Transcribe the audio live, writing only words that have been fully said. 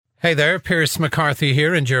Hey there, Pierce McCarthy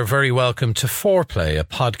here, and you're very welcome to Foreplay, a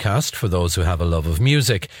podcast for those who have a love of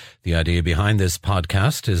music. The idea behind this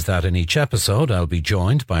podcast is that in each episode I'll be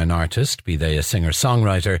joined by an artist, be they a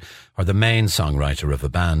singer-songwriter or the main songwriter of a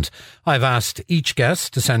band. I've asked each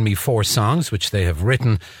guest to send me 4 songs which they have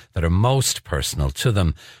written that are most personal to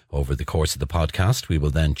them. Over the course of the podcast, we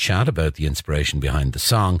will then chat about the inspiration behind the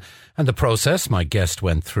song and the process my guest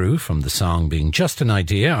went through from the song being just an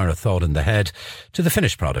idea or a thought in the head to the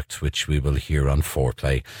finished product, which we will hear on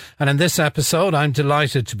Foreplay. And in this episode, I'm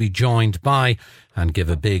delighted to be joined by and give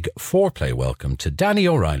a big Foreplay welcome to Danny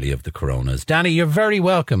O'Reilly of the Coronas. Danny, you're very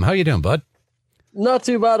welcome. How you doing, bud? Not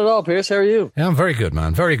too bad at all, Pierce. How are you? Yeah, I'm very good,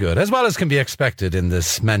 man. Very good. As well as can be expected in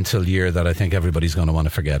this mental year that I think everybody's going to want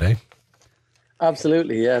to forget, eh?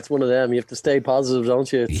 Absolutely, yeah. It's one of them. You have to stay positive,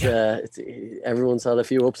 don't you? It's everyone's had a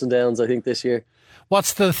few ups and downs, I think, this year.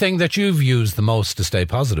 What's the thing that you've used the most to stay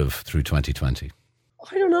positive through 2020?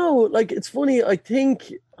 I don't know. Like, it's funny. I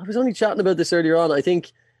think I was only chatting about this earlier on. I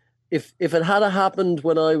think if it had happened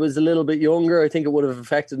when I was a little bit younger, I think it would have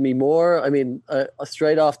affected me more. I mean,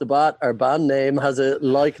 straight off the bat, our band name has a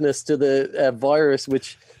likeness to the virus,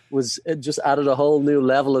 which was it just added a whole new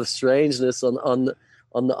level of strangeness on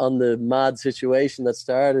the mad situation that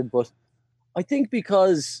started. But I think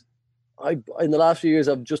because in the last few years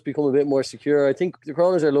I've just become a bit more secure. I think the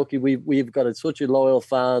Coronas are lucky. We've got such a loyal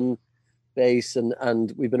fan base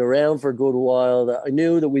and we've been around for a good while that I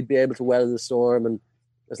knew that we'd be able to weather the storm. And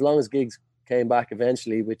as long as gigs came back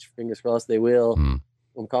eventually, which fingers crossed they will,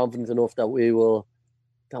 I'm confident enough that we'll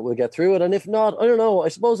get through it. And if not, I don't know. I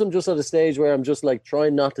suppose I'm just at a stage where I'm just like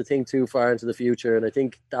trying not to think too far into the future. And I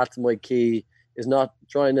think that's my key, is not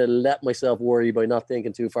trying to let myself worry by not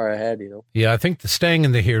thinking too far ahead, you know? Yeah, I think the staying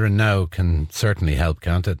in the here and now can certainly help,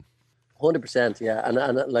 can't it? 100%, yeah.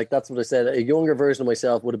 And like, that's what I said. A younger version of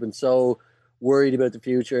myself would have been so worried about the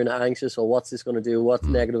future and anxious. Or what's this going to do? What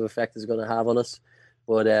negative effect is it going to have on us?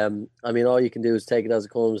 But, I mean, all you can do is take it as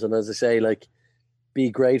it comes. And as I say, like, be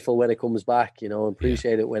grateful when it comes back, you know,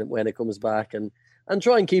 appreciate it when it comes back and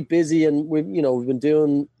try and keep busy. And we've been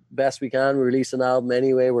doing best we can. We release an album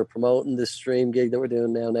anyway. We're promoting this stream gig that we're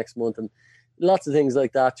doing now next month, and lots of things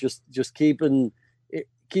like that. Just keeping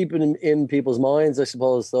in people's minds, I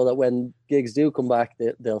suppose, so that when gigs do come back,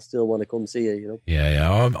 they'll still want to come see you. You know.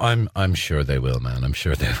 Yeah. I'm sure they will, man. I'm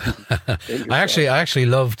sure they will. I actually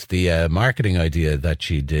loved the marketing idea that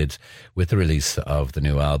she did with the release of the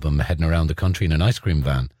new album, heading around the country in an ice cream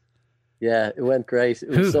van. Yeah, it went great. It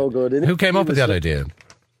was so good. Who came up with that idea?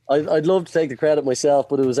 I'd love to take the credit myself,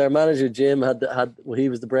 but it was our manager Jim he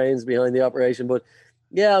was the brains behind the operation. But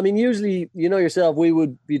yeah, I mean, usually, you know yourself, we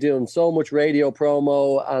would be doing so much radio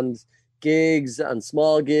promo and gigs and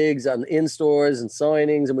small gigs and in stores and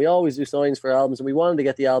signings, and we always do signings for albums, and we wanted to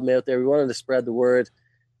get the album out there. We wanted to spread the word,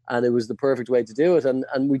 and it was the perfect way to do it. And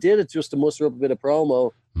we did it just to muster up a bit of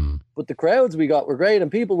promo. But the crowds we got were great,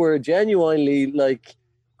 and people were genuinely like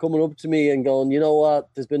coming up to me and going, you know what,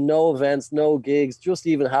 there's been no events, no gigs, just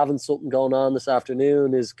even having something going on this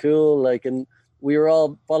afternoon is cool. Like, and we were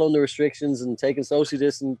all following the restrictions and taking social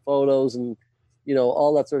distance photos and, you know,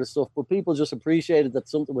 all that sort of stuff. But people just appreciated that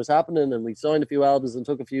something was happening, and we signed a few albums and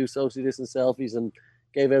took a few social distance selfies and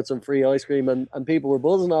gave out some free ice cream, and people were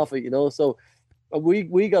buzzing off it, you know. So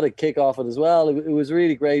we got a kick off it as well. It was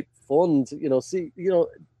really great fun to, you know, see, you know,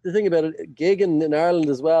 the thing about it, gigging in Ireland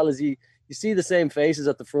as well is you see the same faces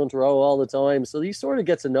at the front row all the time. So you sort of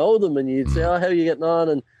get to know them, and you'd say, oh, how are you getting on?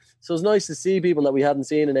 And so it's nice to see people that we hadn't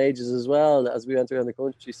seen in ages as well as we went around the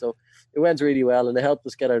country. So it went really well, and it helped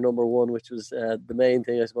us get our number one, which was the main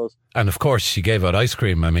thing, I suppose. And of course, she gave out ice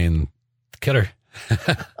cream. I mean, killer.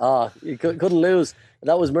 You couldn't lose. And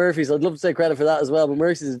that was Murphy's. I'd love to take credit for that as well. But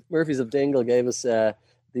Murphy's of Dingle gave us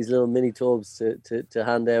these little mini tubs to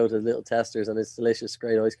hand out as little testers, and it's delicious,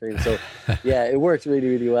 great ice cream. So yeah, it worked really,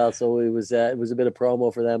 really well. So it was a bit of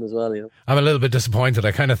promo for them as well, you know. I'm a little bit disappointed.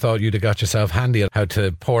 I kind of thought you'd have got yourself handy at how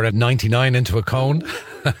to pour a 99 into a cone.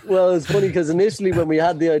 Well, it's funny because initially when we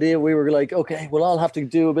had the idea, we were like, okay, we'll all have to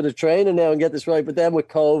do a bit of training now and get this right. But then with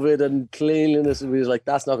COVID and cleanliness, we was like,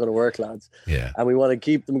 that's not going to work, lads. Yeah. And we want to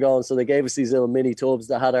keep them going. So they gave us these little mini tubs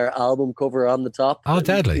that had our album cover on the top. Oh,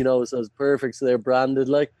 deadly. You know, so it was perfect. So they're branded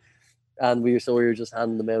like. And we were just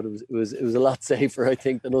handing them out. It was a lot safer, I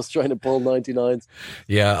think, than us trying to pull 99s.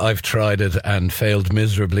 Yeah, I've tried it and failed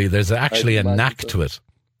miserably. There's actually a knack to it.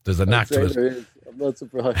 There's a knack to it. There is. I'm not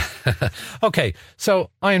surprised. Okay,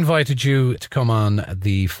 so I invited you to come on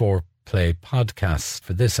the Play podcast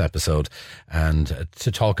for this episode and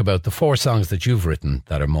to talk about the 4 songs that you've written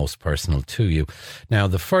that are most personal to you. Now,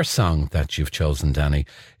 the first song that you've chosen, Danny,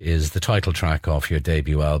 is the title track off your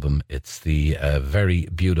debut album. It's the very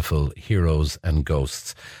beautiful Heroes and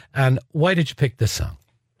Ghosts. And why did you pick this song?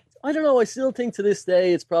 I don't know. I still think to this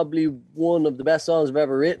day it's probably one of the best songs I've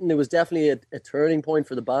ever written. It was definitely a turning point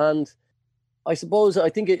for the band. I suppose I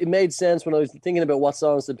think it made sense when I was thinking about what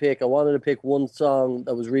songs to pick. I wanted to pick one song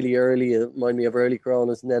that was really early, it reminded me of early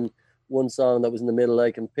Coronas, and then one song that was in the middle.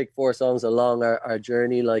 I can pick 4 songs along our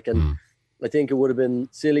journey. And I think it would have been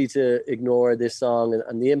silly to ignore this song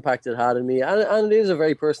and the impact it had on me. And it is a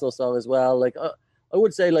very personal song as well. Like I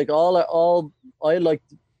would say, like all I like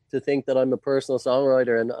to think that I'm a personal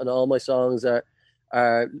songwriter, and all my songs are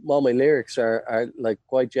all my lyrics are like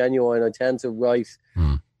quite genuine. I tend to write,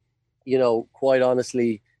 quite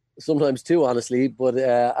honestly, sometimes too honestly, but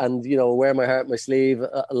and wear my heart on my sleeve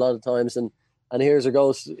a lot of times. And Here's a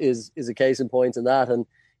Ghost is a case in point in that. And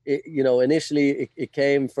it, initially it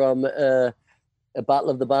came from a battle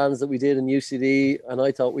of the bands that we did in UCD, and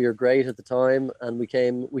I thought we were great at the time, and we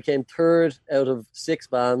came 3rd out of 6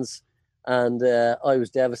 bands. And I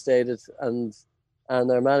was devastated, and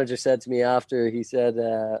our manager said to me after, he said,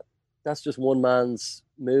 that's just one man's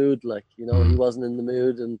mood, he wasn't in the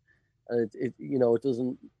mood, and it it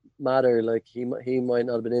doesn't matter, like he might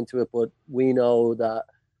not have been into it, but we know that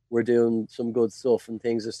we're doing some good stuff and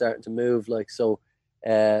things are starting to move, so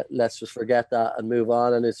let's just forget that and move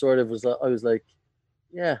on. And it sort of was, I was like,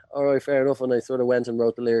 yeah, all right, fair enough, and I sort of went and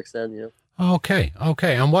wrote the lyrics then. Okay.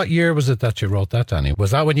 And what year was it that you wrote that, Danny?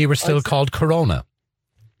 Was that when you were still called Corona?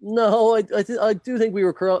 No, I do think we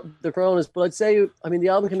were the Coronas, but I'd say, the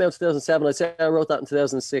album came out in 2007. I'd say I wrote that in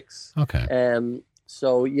 2006. Okay.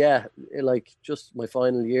 So yeah, just my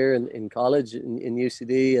final year in college in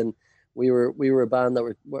UCD, and we were a band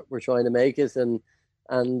that were trying to make it, and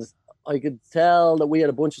I could tell that we had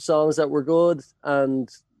a bunch of songs that were good, and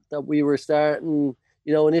that we were starting.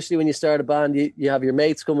 Initially when you start a band, you have your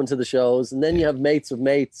mates coming to the shows, and then you have mates of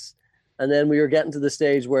mates. And then we were getting to the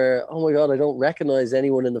stage where, oh my God, I don't recognize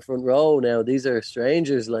anyone in the front row now. These are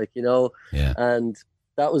strangers, Yeah. And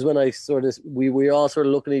that was when I we all sort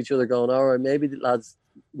of looking at each other going, all right, maybe lads,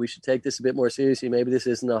 we should take this a bit more seriously. Maybe this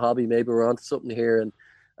isn't a hobby. Maybe we're onto something here. And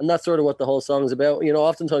that's sort of what the whole song is about.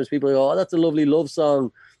 Oftentimes people go, oh, that's a lovely love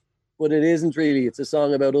song, but it isn't really. It's a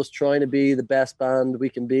song about us trying to be the best band we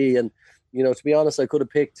can be. And, to be honest, I could have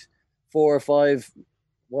picked 4 or 5,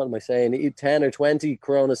 10 or 20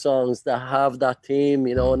 Corona songs that have that theme,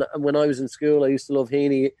 And when I was in school, I used to love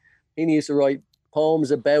Heaney. Heaney used to write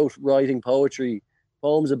poems about writing poetry,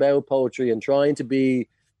 poems about poetry, and trying to be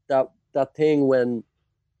that thing when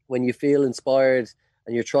you feel inspired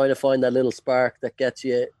and you're trying to find that little spark that gets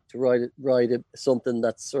you to write something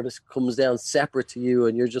that sort of comes down separate to you,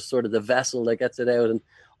 and you're just sort of the vessel that gets it out. And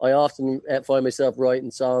I often find myself writing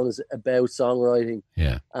songs about songwriting.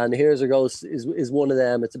 Yeah. And Here's a Ghost is one of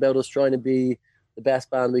them. It's about us trying to be the best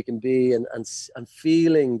band we can be, and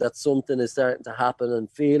feeling that something is starting to happen, and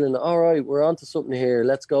feeling, all right, we're onto something here.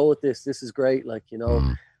 Let's go with this. This is great.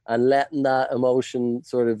 And letting that emotion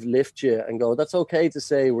sort of lift you and go, that's okay to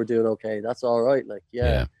say we're doing okay. That's all right.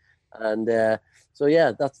 Yeah. And, so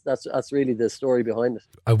yeah, that's really the story behind it.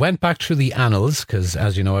 I went back through the annals because,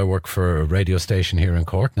 as you know, I work for a radio station here in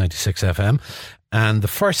Cork, 96 FM. And the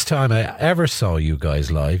first time I ever saw you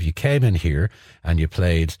guys live, you came in here and you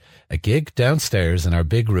played a gig downstairs in our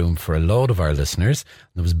big room for a load of our listeners.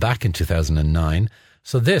 It was back in 2009.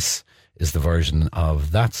 So this is the version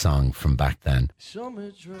of that song from back then.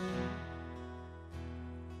 Summer dream,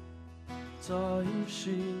 time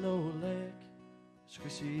she no leg,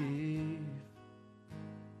 Chrissy Eve.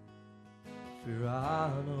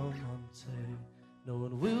 Verano Monte, no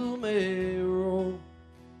one will me wrong.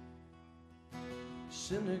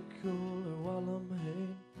 Cynical while I'm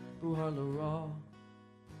here, Buhala Raw.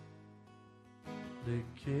 The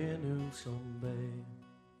Kinu Sunday,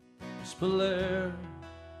 Spiller.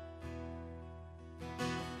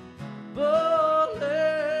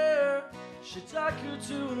 Butler, Shitaku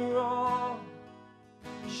to the raw,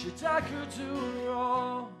 Shitaku to the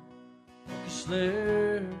raw,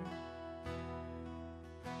 Slayer.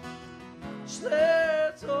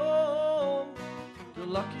 Slet home, the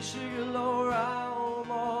lucky shigalo round,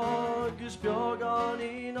 Marcus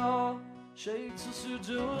Bjorganina, Shades of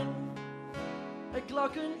Sudun, a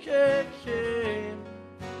Glocken cake,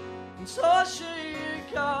 and so she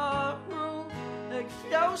caru, a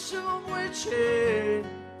fiausum witchin,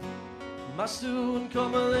 Mastoon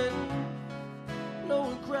Cumberland, no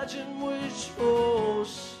one cratching which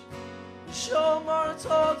horse, show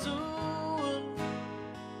Martadun.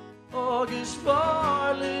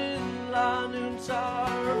 sparling line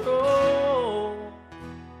entire road.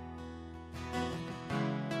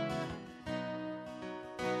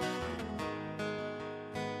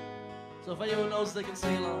 So if anyone knows, they can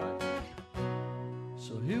sing along, right?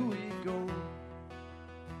 So here we go.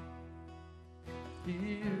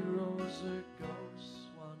 Heroes or ghosts,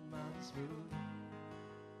 one man's mood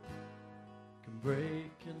can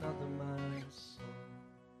break another man's soul.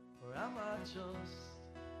 Or am I just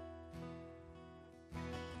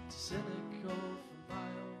too cynical for my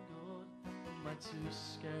own good? Am I too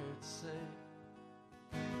scared to say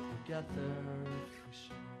we'll get there if we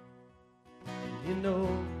should? You know,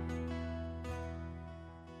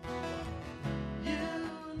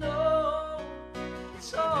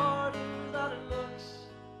 it's harder than it looks.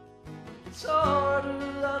 It's harder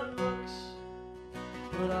than it looks.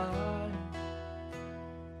 But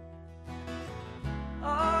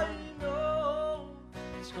I know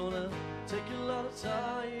it's gonna take a lot of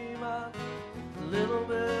time and a little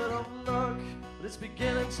bit of luck. But it's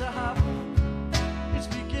beginning to happen. It's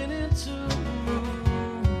beginning to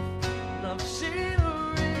move. And I've seen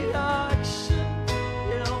a reaction.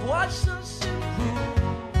 Yeah, I've watched us improve.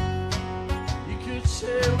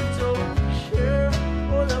 Say we don't care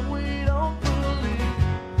or that we don't believe,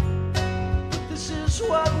 but this is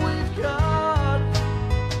what we've got,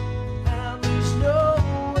 and there's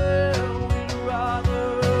nowhere we'd rather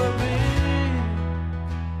be.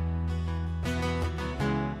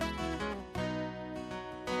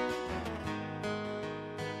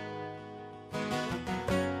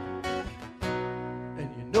 And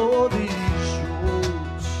you know these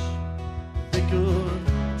roads, they could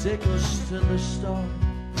take us to the start.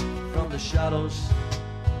 From the shadows,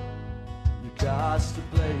 you got to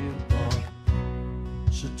play a part.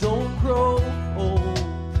 So don't grow old,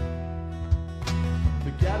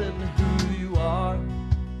 forgetting who you are.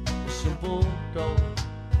 A simple goal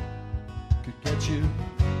could get you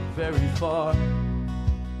very far.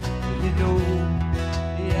 You know,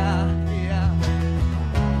 yeah.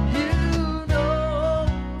 You know,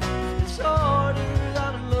 it's harder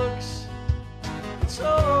than it looks. It's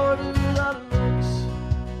harder than it looks.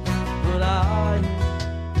 But I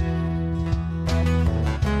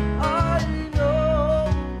know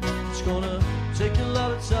it's gonna take a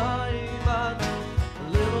lot of time and a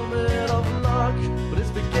little bit of luck, but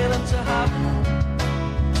it's beginning to happen.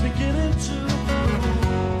 It's beginning to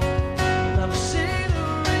move. And I've seen a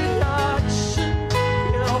reaction.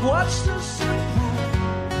 Yeah, I've watched us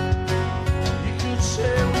improve. You could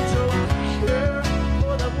say we don't care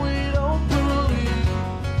or that we don't believe.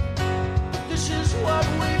 But this is what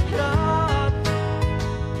we got.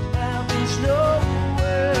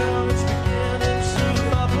 Nowhere, it's beginning to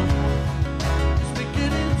happen. It's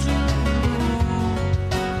beginning to move.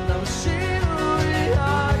 Now we see the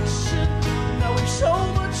reaction. Now we've so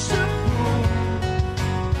much to prove.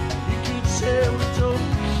 You could say we don't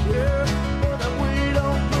care or that we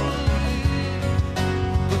don't believe,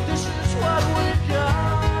 but this is what we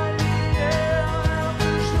got. Yeah,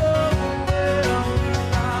 there's nowhere we'd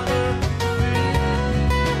rather be.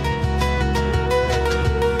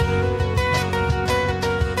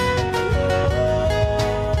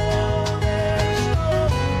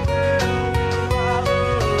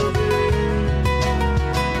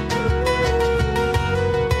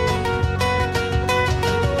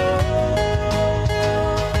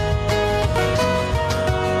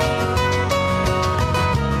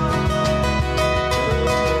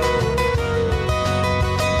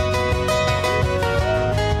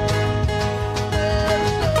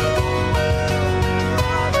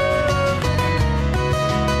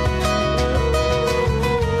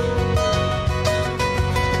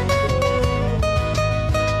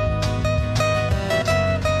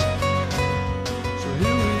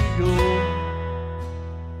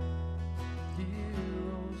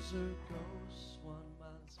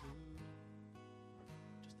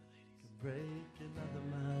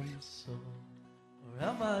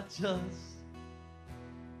 Just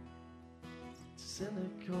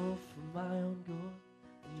cynical for my own good.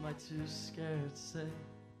 Am I too scared to say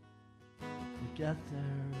we get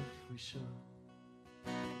there if we should?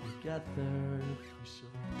 We get there if we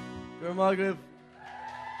should. Go Margaret.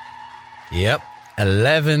 Yep,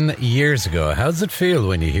 11 years ago. How does it feel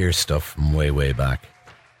when you hear stuff from way, way back?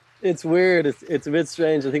 It's weird. It's a bit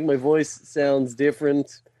strange. I think my voice sounds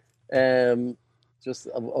different. Just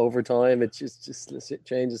over time, it just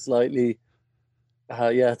changes slightly.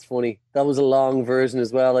 Yeah, it's funny. That was a long version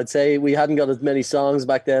as well. I'd say we hadn't got as many songs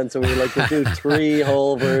back then, so we were like, we'll do 3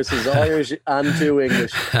 whole verses, Irish and 2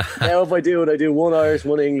 English. Now if I do it, I do 1 Irish,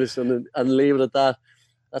 1 English, and leave it at that.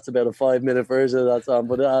 that's about a 5-minute version of that song.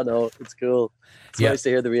 But I know it's cool. It's Yeah. nice to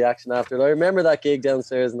hear the reaction after it. I remember that gig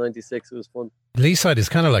downstairs in '96. It was fun. Leaside is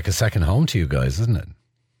kind of like a second home to you guys, isn't it?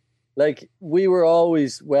 Like, we were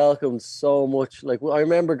always welcomed so much. Like, I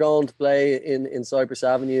remember going to play in Cypress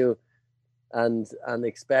Avenue and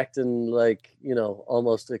expecting, like, you know,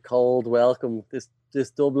 almost a cold welcome.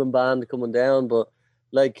 This Dublin band coming down, but,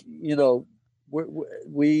 like, you know,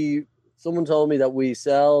 we someone told me that we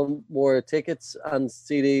sell more tickets and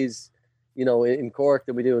CDs, you know, in Cork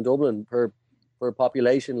than we do in Dublin per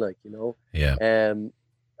population, like, you know. Yeah. And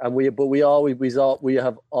we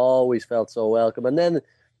have always felt so welcome. And then,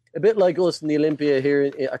 a bit like us in the Olympia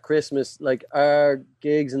here at Christmas, like, our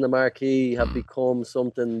gigs in the Marquee have become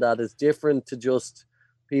something that is different to just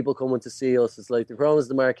people coming to see us. It's like the Coronas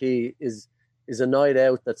the Marquee is a night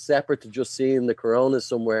out that's separate to just seeing the Coronas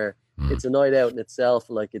somewhere. It's a night out in itself.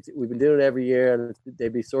 Like, we've been doing it every year, and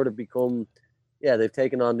they've sort of become, they've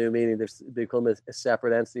taken on new meaning. They've become a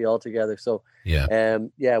separate entity altogether. So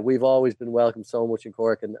we've always been welcomed so much in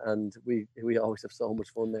Cork, and we always have so much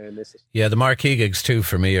fun there and miss it. Yeah, the Marquee gigs too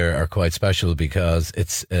for me are quite special because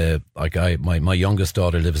it's like my youngest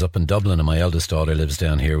daughter lives up in Dublin and my eldest daughter lives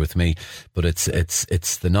down here with me. But it's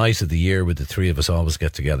the night of the year where the three of us always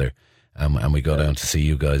get together. And we go down to see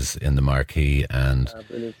you guys in the Marquee, and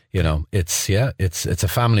you know, it's a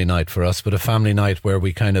family night for us, but a family night where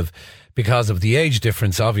we kind of, because of the age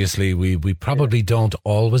difference, obviously we probably don't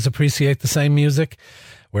always appreciate the same music.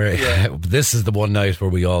 Where this is the one night where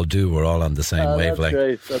we're all on the same wavelength. That's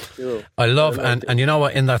great. That's cool. I love and you know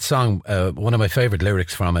what, in that song, one of my favourite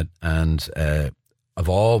lyrics from it, and I've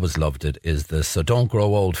always loved it, is this: so don't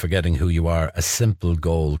grow old forgetting who you are, a simple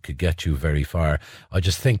goal could get you very far. I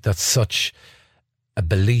just think that's such a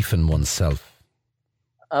belief in oneself.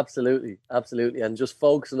 Absolutely, and just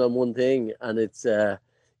focusing on one thing, and it's so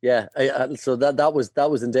that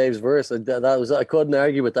was in Dave's verse. I couldn't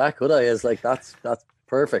argue with that, could I? It's like that's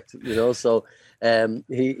perfect, you know. So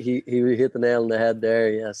he hit the nail on the head there.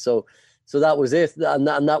 Yeah, so that was it, and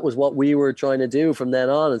that was what we were trying to do from then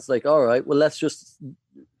on. It's like, all right, well, let's just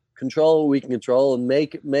control what we can control and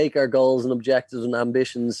make our goals and objectives and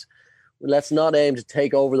ambitions. Let's not aim to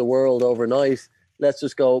take over the world overnight. Let's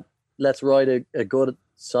just go, let's write a good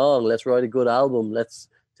song. Let's write a good album. Let's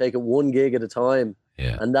take it one gig at a time.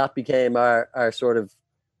 Yeah. And that became our sort of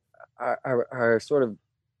like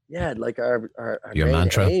our your main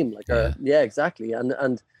mantra. aim. Like exactly.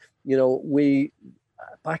 And you know, we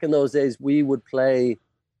back in those days we would play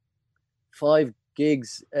 5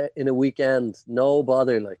 gigs in a weekend, no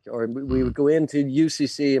bother, like, or we would go into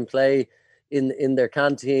UCC and play in their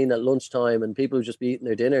canteen at lunchtime, and people would just be eating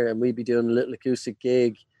their dinner, and we'd be doing a little acoustic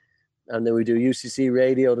gig, and then we do UCC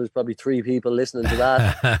radio. There's probably 3 people listening to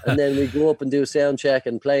that, and then we go up and do a sound check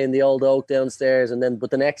and play in the Old Oak downstairs,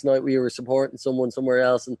 but the next night we were supporting someone somewhere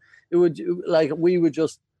else, and we would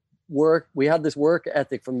just work. We had this work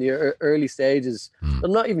ethic from the early stages.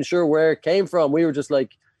 I'm not even sure where it came from. We were just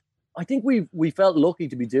like, I think we felt lucky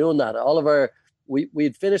to be doing that.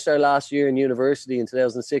 We'd finished our last year in university in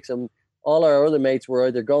 2006, and all our other mates were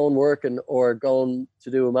either going working or going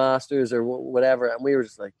to do a master's or whatever, and we were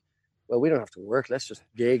just like, well, we don't have to work. Let's just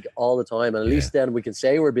gig all the time, and at least then we can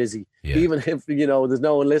say we're busy, even if, you know, there's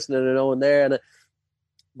no one listening or no one there.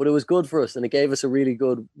 But it was good for us, and it gave us a really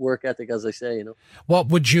good work ethic, as I say, you know. What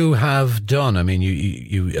would you have done? I mean,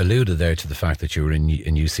 you alluded there to the fact that you were in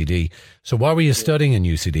UCD. So why were you studying in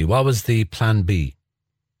UCD? What was the plan B?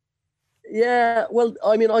 Yeah, well,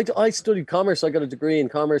 I mean, I studied commerce. I got a degree in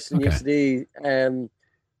commerce in UCD,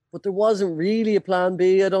 but there wasn't really a plan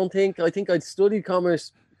B, I don't think. I think I'd studied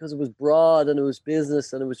commerce because it was broad and it was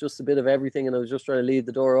business and it was just a bit of everything, and I was just trying to leave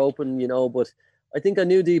the door open, you know. But I think I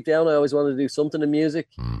knew deep down I always wanted to do something in music.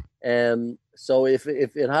 So if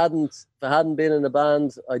it hadn't been in a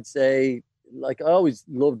band, I'd say, like, I always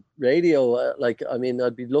loved radio. Like, I mean,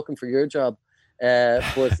 I'd be looking for your job.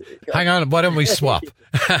 But hang on, why don't we swap?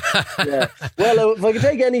 Yeah. Well, if I could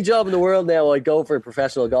take any job in the world now, I'd go for a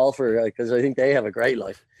professional golfer, because I think they have a great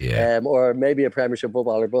life. Yeah. Or maybe a Premiership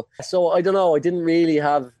footballer. But so I don't know. I didn't really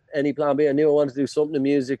have any plan B. I knew I wanted to do something in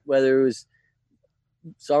music, whether it was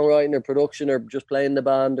songwriting or production or just playing the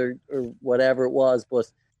band or whatever it was.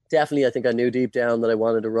 But definitely, I think I knew deep down that I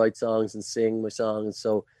wanted to write songs and sing my songs.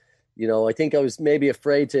 So, you know, I think I was maybe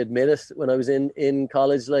afraid to admit it when I was in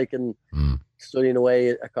college, like, and studying away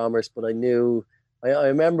at commerce. But I knew, I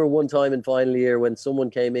remember one time in final year when someone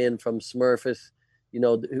came in from Smurfit, you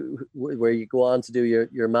know, where you go on to do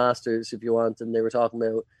your masters if you want, and they were talking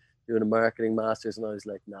about doing a marketing master's, and I was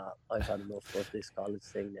like, nah, I've had enough of this college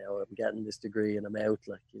thing now. I'm getting this degree and I'm out,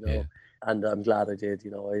 like, you know. Yeah. And I'm glad I did,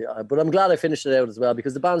 you know. But I'm glad I finished it out as well,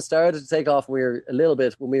 because the band started to take off when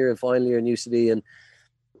we were in final year in UCD, and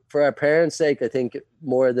for our parents' sake, I think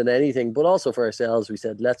more than anything, but also for ourselves, we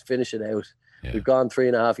said, let's finish it out. Yeah. We've gone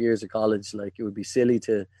 3.5 years of college. Like, it would be silly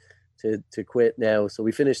to quit now. So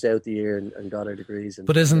we finished out the year and got our degrees.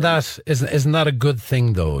 But isn't that a good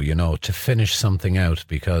thing though, you know, to finish something out?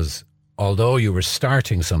 Because although you were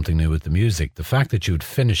starting something new with the music, the fact that you'd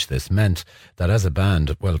finished this meant that as a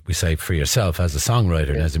band, well, we say for yourself as a songwriter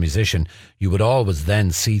and as a musician, you would always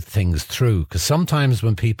then see things through. Because sometimes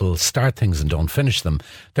when people start things and don't finish them,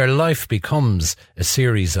 their life becomes a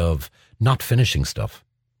series of not finishing stuff.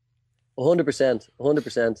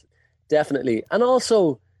 100%, definitely. And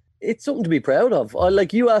also, it's something to be proud of.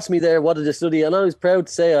 Like, you asked me there, what did I study? And I was proud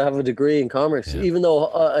to say I have a degree in commerce, even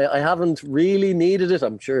though I haven't really needed it.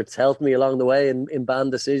 I'm sure it's helped me along the way in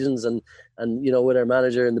band decisions and, you know, with our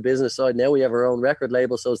manager in the business side. Now we have our own record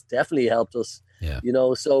label, so it's definitely helped us, you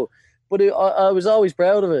know. So, but I was always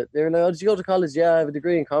proud of it. They're like, oh, did you go to college? Yeah, I have a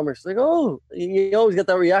degree in commerce. Like, oh, you always get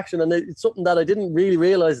that reaction. And it's something that I didn't really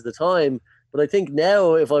realize at the time. But I think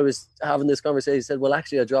now, if I was having this conversation, I said, well,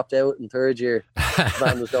 actually, I dropped out in third year. The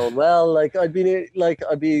band was going well. Like,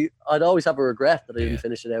 I'd always have a regret that I didn't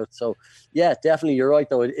finish it out. So, yeah, definitely, you're right,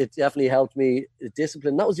 though. It definitely helped me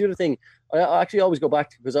discipline. That was the other thing. I actually always go back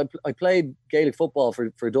to, because I played Gaelic football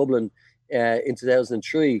for Dublin in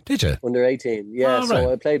 2003. Did you? Under 18. Yeah, oh, so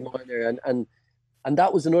right. I played minor. And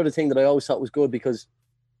that was another thing that I always thought was good, because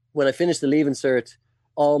when I finished the Leaving Cert,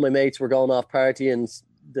 all my mates were going off partying,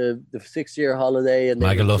 the 6-year holiday, and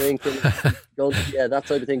they were drinking, going to, that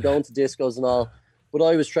type of thing, going to discos and all. But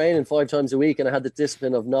I was training 5 times a week, and I had the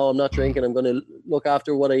discipline of, no, I'm not drinking. I'm going to look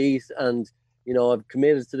after what I eat, and you know, I've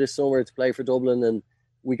committed to this summer to play for Dublin. And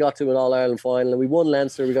we got to an All-Ireland final, and we won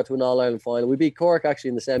Leinster. We got to an All-Ireland final. We beat Cork actually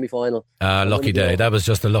in the semi-final. Lucky day. That was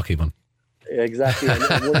just a lucky one. Exactly. And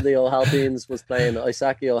one of the O'Halpines was playing.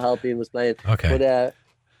 Isaki O'Halpine was playing. Okay. But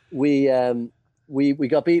we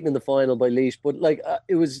got beaten in the final by Laois, but like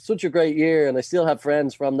it was such a great year, and I still have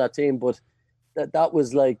friends from that team. But that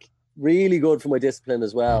was like really good for my discipline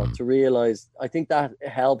as well, to realize. I think that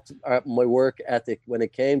helped my work ethic when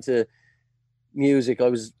it came to music. I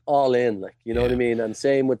was all in, like, you know what I mean. And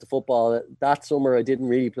same with the football. That summer I didn't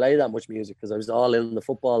really play that much music because I was all in the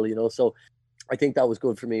football, you know. So I think that was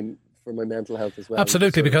good for me, for my mental health as well.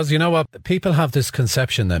 Absolutely, because you know what? People have this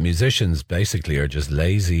conception that musicians basically are just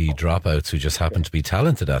lazy dropouts who just happen to be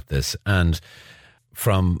talented at this. And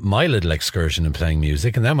from my little excursion in playing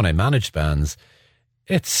music, and then when I managed bands,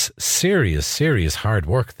 it's serious hard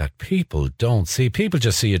work that people don't see. People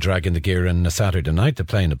just see you dragging the gear in a Saturday night to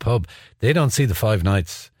play in a pub. They don't see the 5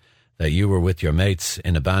 nights that you were with your mates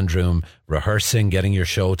in a band room, rehearsing, getting your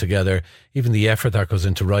show together, even the effort that goes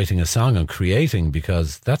into writing a song and creating,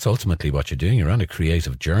 because that's ultimately what you're doing. You're on a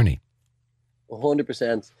creative journey.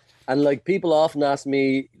 100%. And like, people often ask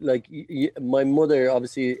me, like, my mother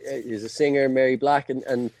obviously is a singer, Mary Black,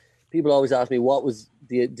 and people always ask me,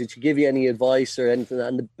 did she give you any advice or anything?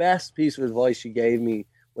 And the best piece of advice she gave me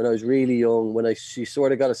when I was really young, she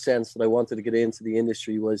sort of got a sense that I wanted to get into the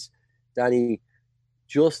industry, was, Danny,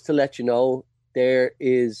 just to let you know, there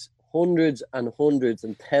is hundreds and hundreds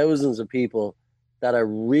and thousands of people that are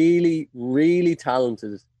really, really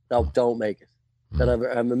talented that don't make it, that have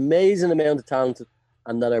an amazing amount of talent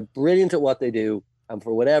and that are brilliant at what they do, and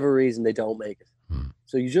for whatever reason they don't make it.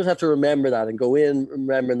 So you just have to remember that and go in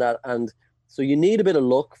remembering that. And so you need a bit of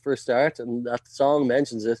luck for a start, and that song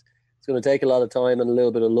mentions it. It's going to take a lot of time and a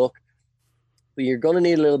little bit of luck. But you're going to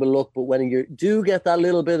need a little bit of luck. But when you do get that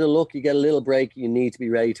little bit of luck, you get a little break, you need to be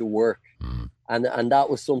ready to work. And that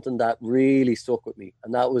was something that really stuck with me.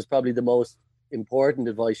 And that was probably the most important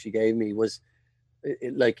advice she gave me, was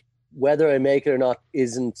like, whether I make it or not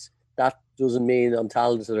that doesn't mean I'm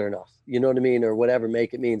talented or not. You know what I mean? Or whatever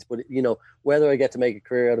make it means. But, you know, whether I get to make a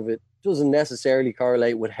career out of it doesn't necessarily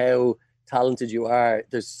correlate with how talented you are.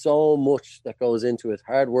 There's so much that goes into it.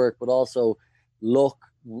 Hard work, but also luck,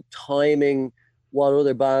 timing, what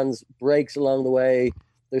other bands, breaks along the way.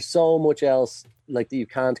 There's so much else like that you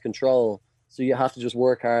can't control. So you have to just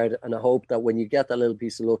work hard, and I hope that when you get that little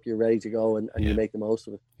piece of luck, you're ready to go and you make the most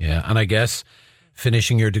of it. Yeah, and I guess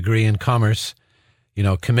finishing your degree in commerce, you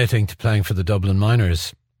know, committing to playing for the Dublin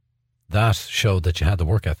Miners, that showed that you had the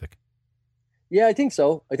work ethic. Yeah, I think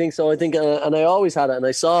so. I think, and I always had it. And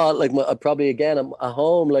I saw, like, probably again at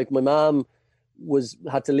home, like, my mom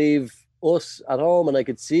had to leave us at home, and I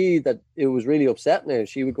could see that it was really upsetting her.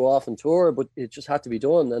 She would go off on tour, but it just had to be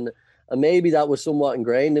done. And maybe that was somewhat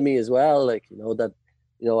ingrained in me as well. Like, you know, that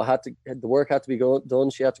the work had to be done.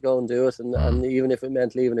 She had to go and do it. And even if it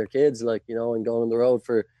meant leaving her kids, like, and going on the road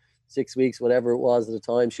for 6 weeks, whatever it was at the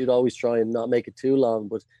time, she'd always try and not make it too long.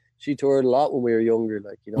 But she toured a lot when we were younger.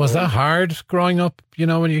 Like, was that hard growing up?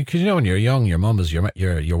 Because when you're young, your mum is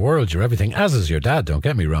your world, your everything, as is your dad. Don't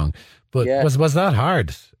get me wrong, but was that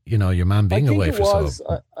hard? Your mum being away for so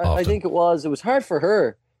often. I think it was. It was hard for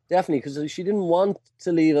her, definitely, because she didn't want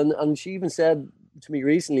to leave, and she even said to me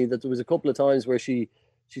recently that there was a couple of times where she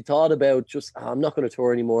thought about just, I'm not going to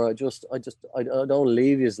tour anymore. I don't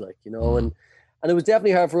leave you, like, and it was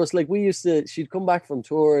definitely hard for us. Like, she'd come back from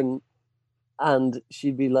tour and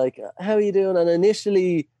she'd be like, how are you doing? And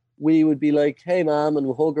initially we would be like, hey, ma'am, and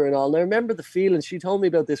we'll hug her and all. And I remember the feeling. She told me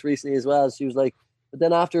about this recently as well. She was like, but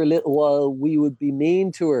then after a little while, we would be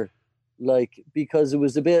mean to her, like, because it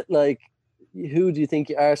was a bit like, who do you think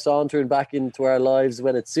you are sauntering back into our lives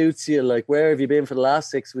when it suits you? Like, where have you been for the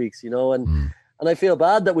last 6 weeks, And I feel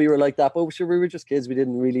bad that we were like that, but sure, we were just kids. We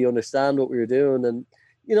didn't really understand what we were doing. And,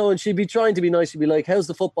 and she'd be trying to be nice. She'd be like, how's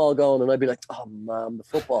the football going? And I'd be like, oh, man, the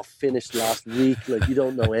football finished last week. Like, you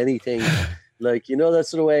don't know anything. Like, that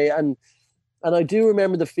sort of way. And I do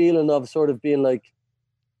remember the feeling of sort of being like,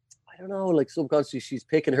 I don't know, like subconsciously she's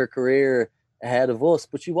picking her career ahead of us,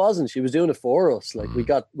 but she wasn't. She was doing it for us. Like, we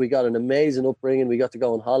got an amazing upbringing. We got to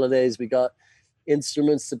go on holidays. We got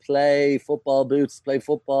instruments to play, football boots to play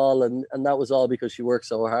football, and that was all because she worked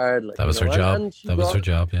so hard. Like, that was her job. That was her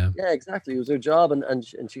job. Yeah, exactly. It was her job, and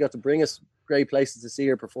she got to bring us great places to see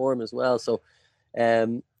her perform as well. So,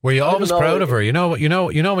 were you always proud of her? You know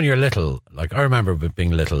when you're little. Like, I remember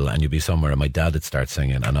being little, and you'd be somewhere, and my dad would start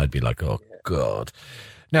singing, and I'd be like, oh God.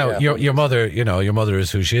 Now your mother, your mother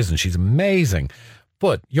is who she is, and she's amazing.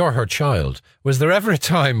 But you're her child. Was there ever a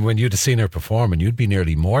time when you'd have seen her perform and you'd be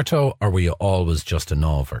nearly morto, or were you always just in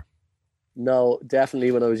awe of her? No,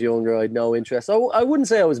 definitely when I was younger, I had no interest. I wouldn't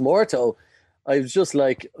say I was morto. I was just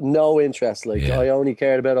like no interest. Like, I only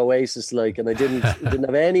cared about Oasis, like, and I didn't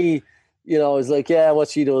have any, I was like, yeah, what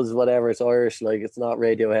she does, whatever, it's Irish, like, it's not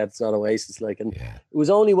Radiohead, it's not Oasis, like, and it was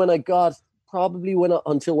only when I got,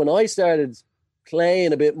 until when I started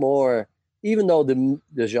playing a bit more, even though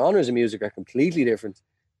the genres of music are completely different,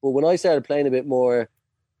 but when I started playing a bit more,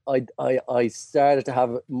 I started to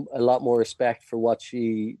have a lot more respect for what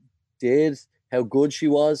she did, how good she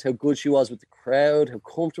was with the crowd, how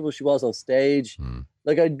comfortable she was on stage.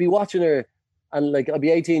 Like, I'd be watching her, and like, I'd be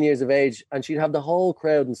 18 years of age, and she'd have the whole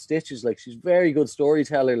crowd in stitches. Like, she's a very good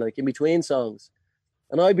storyteller, like, in between songs.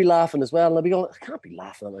 And I'd be laughing as well, and I'd be going, I can't be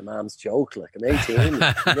laughing at my mom's joke, like, I'm 18.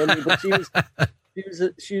 But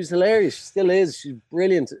she was hilarious. She still is. She's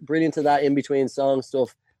brilliant at that in between song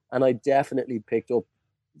stuff. And I definitely picked up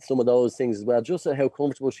some of those things as well, just at how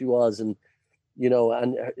comfortable she was, and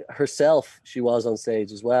and herself she was on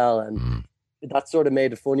stage as well. And that sort of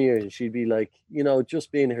made it funnier. She'd be like,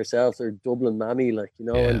 just being herself, her Dublin mammy, like,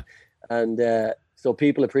 and so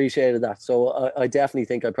people appreciated that. So I definitely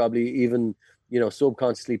think I probably even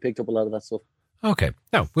subconsciously picked up a lot of that stuff. Okay.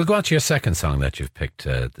 Now, we'll go on to your second song that you've picked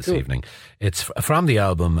this evening. It's from the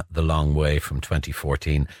album The Long Way from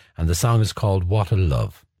 2014, and the song is called What a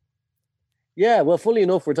Love. Yeah, well, funny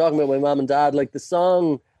enough, we're talking about my mom and dad. Like, the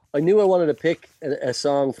song, I knew I wanted to pick a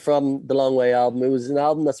song from the Long Way album. It was an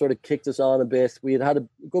album that sort of kicked us on a bit. We had a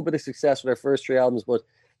good bit of success with our first three albums, but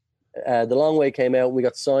The Long Way came out, and we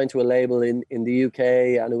got signed to a label in the UK,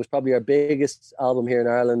 and it was probably our biggest album here in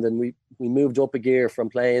Ireland, and we moved up a gear from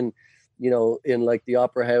playing in like the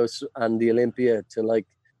Opera House and the Olympia to like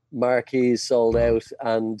marquees sold out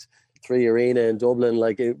and Three Arena in Dublin.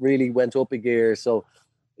 Like, it really went up a gear. So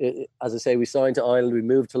as I say, we signed to Ireland, we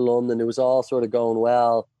moved to London, it was all sort of going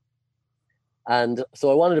well. And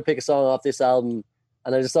so I wanted to pick a song off this album,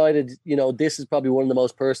 and I decided, this is probably one of the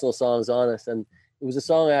most personal songs on it. And it was a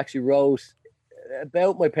song I actually wrote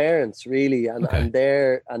about my parents, really, and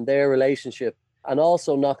their relationship. And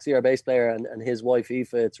also Noxie, our bass player, and his wife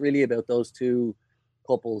Aoife. It's really about those two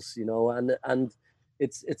couples, and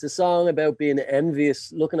it's a song about being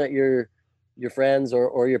envious, looking at your friends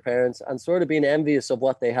or your parents, and sort of being envious of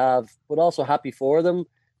what they have, but also happy for them.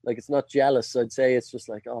 Like, it's not jealous. I'd say it's just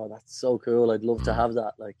like, oh, that's so cool. I'd love to have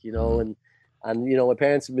that, like, and my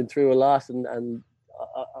parents have been through a lot, and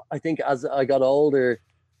I think as I got older,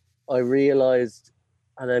 I realized.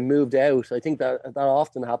 And I moved out. I think that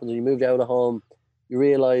often happens when you moved out of home. You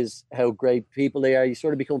realize how great people they are. You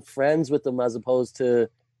sort of become friends with them, as opposed to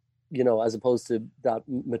that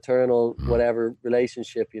maternal whatever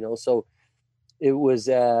relationship. So it was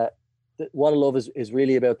What a Love is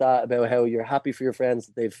really about that, about how you're happy for your friends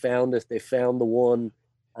that they've found it, they found the one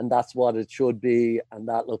and that's what it should be, and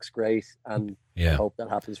that looks great, and I hope that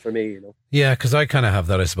happens for me, you know. Yeah, because I kind of have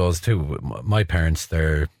that, I suppose, too. My parents,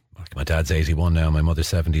 my dad's 81 now, my mother's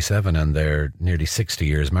 77, and they're nearly 60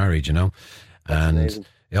 years married, you know. That's and amazing.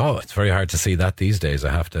 it's very hard to see that these days,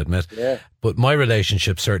 I have to admit. Yeah. But my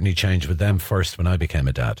relationship certainly changed with them first when I became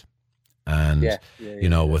a dad. And, you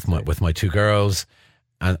know, with my two girls.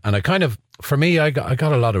 And I kind of, for me, I got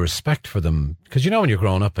a lot of respect for them. Because, you know, when you're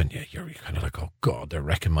growing up and you're kind of like, oh, God, they're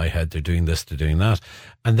wrecking my head. They're doing this, they're doing that.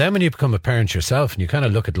 And then when you become a parent yourself and you kind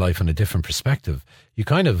of look at life in a different perspective, you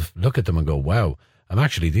kind of look at them and go, wow,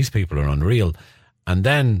 these people are unreal. And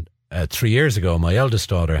then 3 years ago, my eldest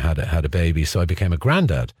daughter had a baby, so I became a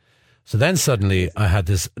granddad. So then suddenly I had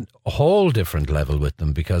this whole different level with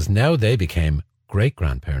them because now they became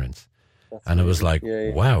great-grandparents. And it was like,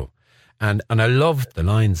 wow. And I loved the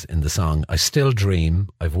lines in the song. I still dream.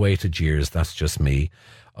 I've waited years. That's just me.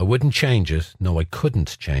 I wouldn't change it. No, I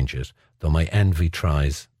couldn't change it. Though my envy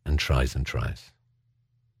tries and tries and tries.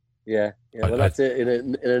 Yeah. Well, that's it.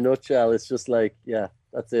 In a nutshell, it's just like,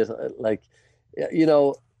 that's it. Like, you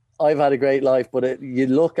know, I've had a great life, but you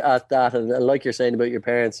look at that and like you're saying about your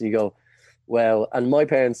parents and you go, wow. And my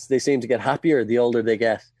parents, they seem to get happier the older they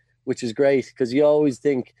get, which is great because you always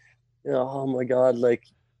think, you know, oh my God, like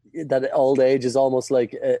that old age is almost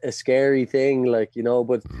like a scary thing, like, you know,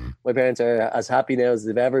 but my parents are as happy now as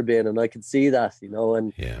they've ever been. And I can see that, you know,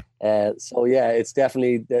 and so, it's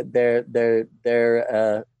definitely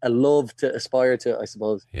they're a love to aspire to, I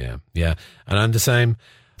suppose. Yeah. And I'm the same.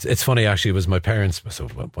 It's funny, actually, it was my parents, so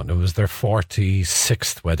when it was their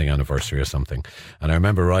 46th wedding anniversary or something. And I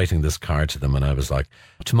remember writing this card to them and I was like,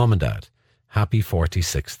 to Mum and Dad, happy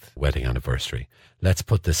 46th wedding anniversary. Let's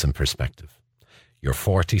put this in perspective. You're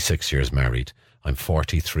 46 years married. I'm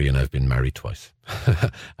 43 and I've been married twice.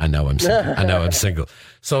 and now I'm single.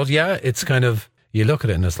 So it's kind of, you look at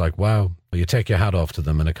it and it's like, wow, you take your hat off to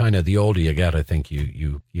them. And it kind of, the older you get, I think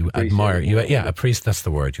you admire, that's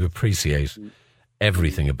the word. You appreciate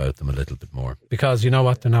everything about them a little bit more because you know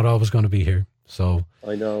what? They're not always going to be here. So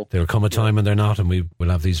I know there'll come a time when they're not, and we'll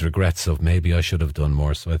have these regrets of maybe I should have done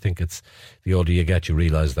more. So I think it's the older you get, you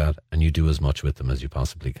realize that, and you do as much with them as you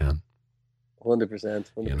possibly can.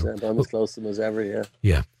 100%. You know? I'm as close to them as ever.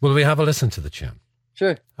 Yeah. Will we have a listen to the tune?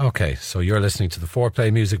 Sure. Okay, so you're listening to the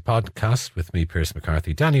Foreplay Music Podcast with me, Pierce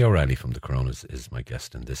McCarthy. Danny O'Reilly from the Coronas is my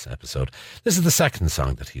guest in this episode. This is the second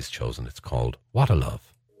song that he's chosen. It's called What a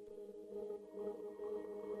Love.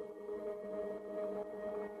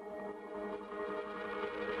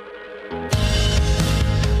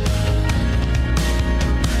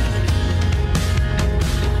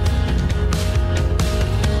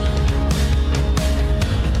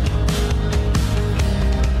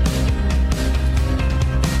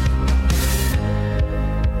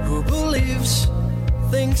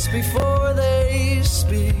 Before they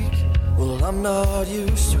speak, well, I'm not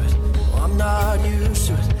used to it. Well, I'm not used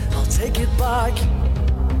to it. I'll take it back.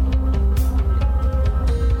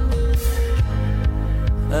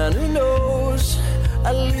 And who knows?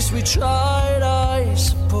 At least we tried, I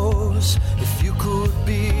suppose. If you could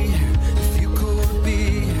be here, if you could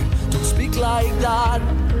be here, don't speak like that.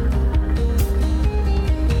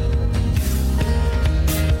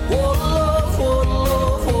 What love, what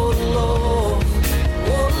love, what love.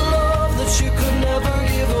 You could never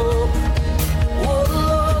give up. What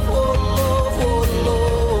love, what love, what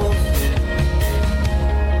love.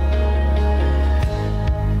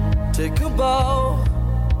 Take a bow.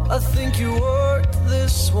 I think you worked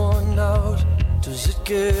this one out. Does it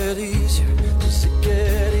get easier? Does it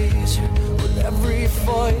get easier with every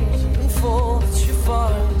fight and fall that you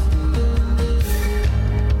find?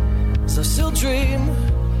 'Cause I still dream.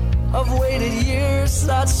 I've waited years,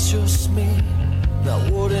 that's just me.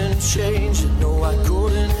 That wouldn't change it, no, I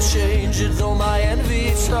couldn't change it. Though my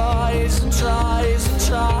envy tries and tries and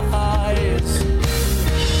tries.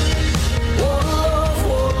 What love,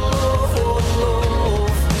 what love, what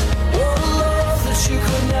love. What love that you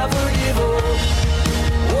could never give up.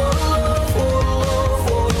 What love, what love,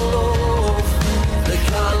 what love. The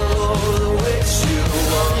kind of love that wakes you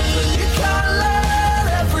up. And you can't let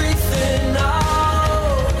everything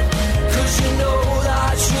out, 'cause you know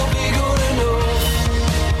that you'll be good enough.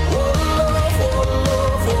 What love, what love.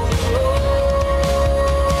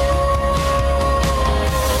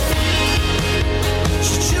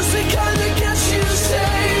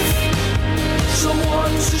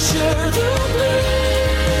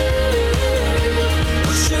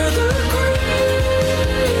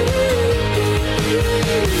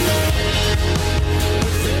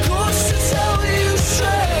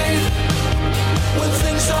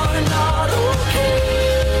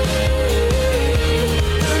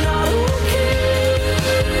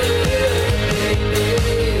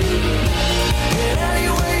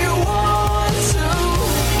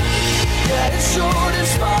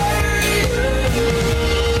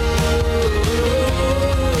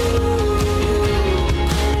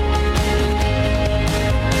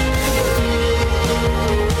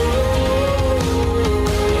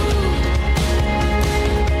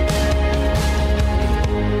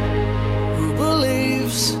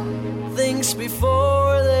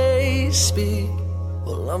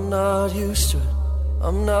 I'm not used to it,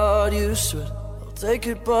 I'm not used to it. I'll take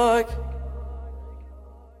it back.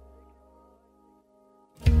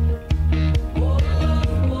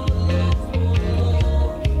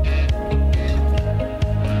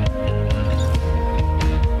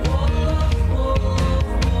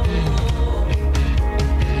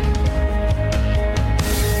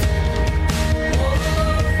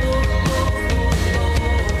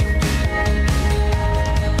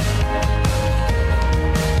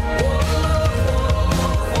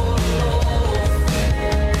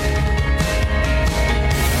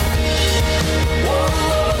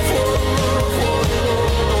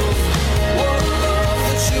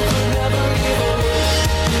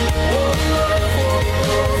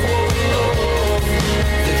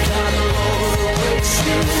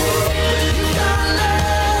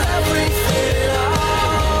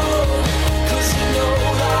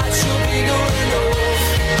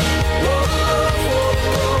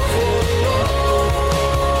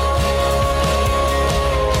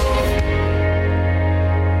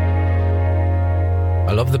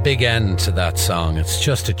 Big end to that song. It's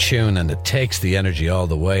just a tune and it takes the energy all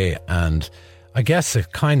the way, and I guess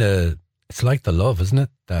it's like the love, isn't it,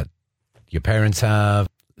 that your parents have.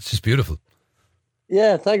 It's just beautiful.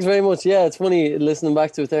 Yeah, thanks very much. Yeah, it's funny listening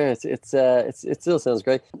back to it there. It still sounds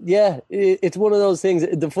great. Yeah, it's one of those things.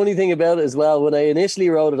 The funny thing about it as well, when I initially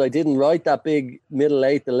wrote it, I didn't write that big middle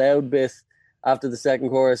eight, the loud bit after the second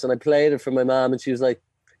chorus, and I played it for my mom, and she was like,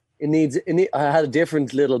 I had a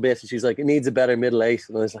different little bit, and she's like, it needs a better middle eight.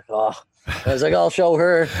 And I was like, I'll show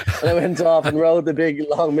her. And I went off and wrote the big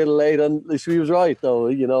long middle eight, and she was right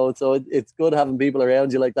though, so it's good having people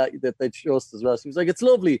around you like that they trust as well. She was like, it's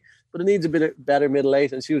lovely, but it needs a bit better middle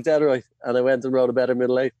eight, and she was dead right. And I went and wrote a better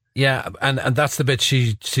middle eight. Yeah, and that's the bit.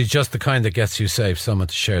 She's just the kind that gets you safe, someone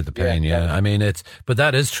to share the pain. Yeah. I mean, but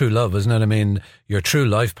that is true love, isn't it? I mean, your true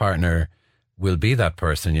life partner will be that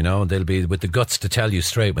person, they'll be with the guts to tell you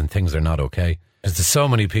straight when things are not okay. Because there's so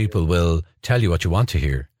many people will tell you what you want to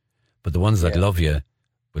hear, but the ones that love you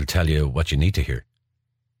will tell you what you need to hear.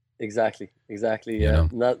 Exactly. Yeah,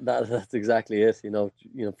 that's exactly it.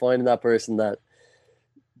 Finding that person that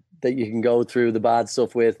you can go through the bad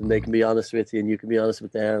stuff with, and they can be honest with you, and you can be honest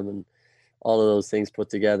with them, and all of those things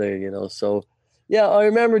put together. So yeah, I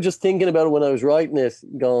remember just thinking about it when I was writing it,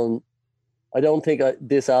 going, I don't think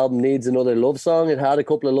this album needs another love song. It had a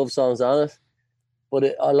couple of love songs on it,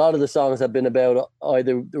 but a lot of the songs have been about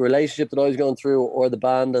either the relationship that I was going through, or the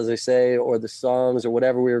band, as I say, or the songs, or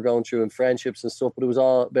whatever we were going through, and friendships and stuff. But it was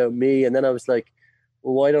all about me. And then I was like,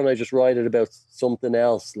 well, why don't I just write it about something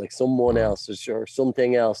else, like someone else, or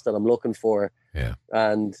something else that I'm looking for? Yeah.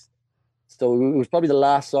 And so it was probably the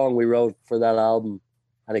last song we wrote for that album,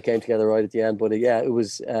 and it came together right at the end. But it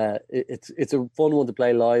was it's a fun one to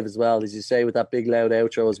play live as well, as you say, with that big loud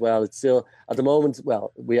outro as well. It's still at the moment.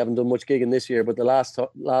 Well, we haven't done much gigging this year, but the last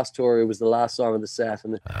tour, it was the last song of the set,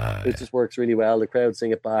 and it just works really well. The crowd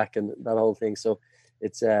sing it back and that whole thing. So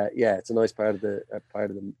it's it's a nice part of the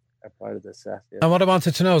set. Yeah. And what I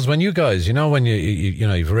wanted to know is, when you guys, when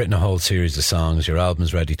you've written a whole series of songs, your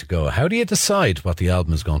album's ready to go, how do you decide what the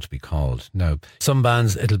album is going to be called? Now, some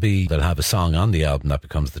bands, they'll have a song on the album that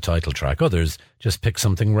becomes the title track. Others just pick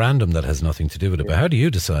something random that has nothing to do with it. But how do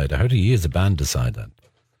you decide? How do you as a band decide that?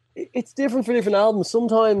 It's different for different albums.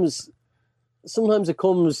 Sometimes it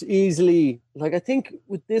comes easily. Like, I think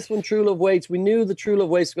with this one, True Love Waits, we knew the True Love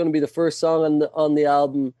Waits was going to be the first song on the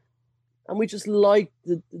album. And we just liked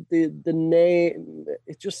the name.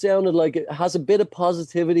 It just sounded like it has a bit of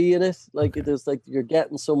positivity in it. Like, it is like you're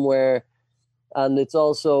getting somewhere. And it's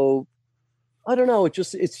also, I don't know, it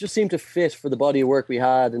just seemed to fit for the body of work we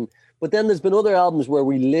had. But then there's been other albums where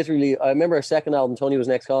we literally, I remember our second album, Tony Was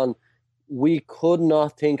Next Con, we could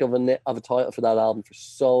not think of a title for that album for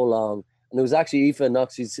so long. And it was actually Aoife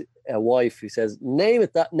Noxie's wife who says, name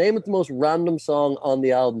it the most random song on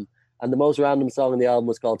the album. And the most random song on the album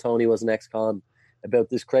was called Tony Was Next Con, about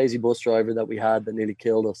this crazy bus driver that we had that nearly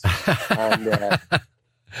killed us.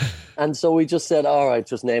 And so we just said, all right,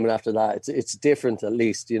 just name it after that. It's different, at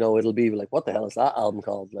least, it'll be like, what the hell is that album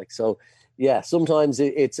called? Like, so yeah, sometimes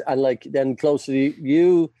it's, and like then Close to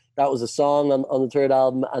You, that was a song on the third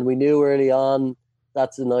album. And we knew early on,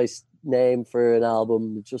 that's a nice name for an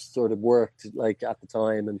album. It just sort of worked like at the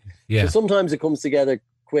time. And so sometimes it comes together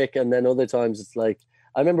quick, and then other times it's like,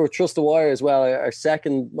 I remember with Trust the Wire as well, our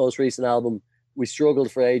second most recent album, we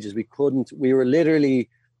struggled for ages. We were literally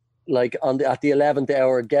like at the 11th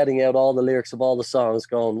hour getting out all the lyrics of all the songs,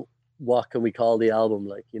 going, what can we call the album?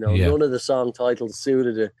 Like, none of the song titles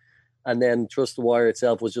suited it. And then Trust the Wire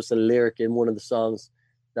itself was just a lyric in one of the songs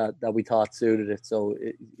that we thought suited it. So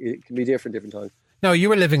it can be different times. Now, you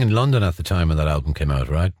were living in London at the time when that album came out,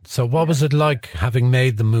 right? So what was it like having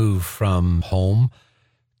made the move from home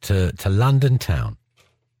to London town?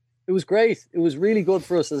 It was great. It was really good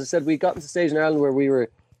for us. As I said, we got into the stage in Ireland where we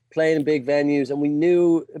were playing in big venues, and we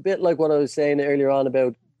knew, a bit like what I was saying earlier on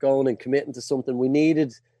about going and committing to something, we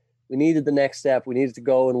needed the next step. We needed to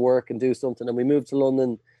go and work and do something. And we moved to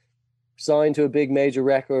London, signed to a big major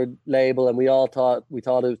record label, and we thought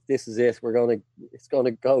this is it. It's going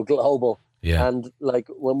to go global. Yeah. And like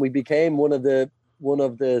when we became one of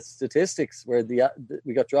the statistics where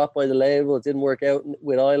we got dropped by the label, it didn't work out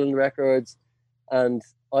with Island Records, and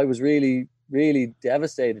I was really, really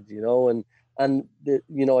devastated, you know. And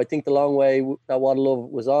I think the long way that What a Love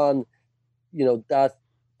was on, you know, that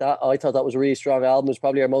I thought that was a really strong album. It was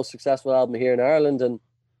probably our most successful album here in Ireland, and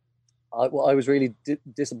I was really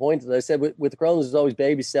disappointed. I said with the Crohn's, there's always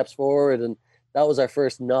baby steps forward, and that was our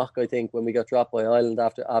first knock, I think, when we got dropped by Island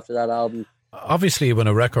after that album. Obviously, when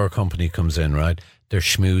a record company comes in, right, they're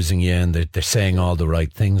schmoozing you and they're saying all the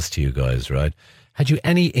right things to you guys, right? Had you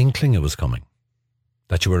any inkling it was coming,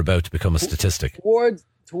 that you were about to become a statistic?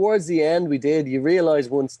 Towards the end, we did. You realise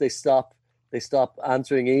once they stop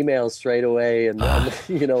answering emails straight away, and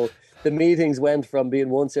you know, the meetings went from being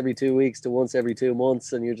once every 2 weeks to once every 2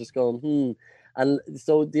 months, and you're just going, And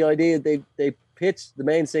so the idea, they pitched, the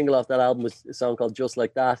main single off that album was a song called Just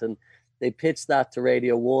Like That, and they pitched that to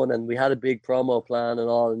Radio 1, and we had a big promo plan and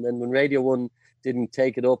all. And then when Radio 1 didn't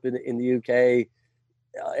take it up in the UK,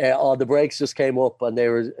 the breaks just came up, and they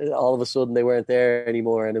were, all of a sudden they weren't there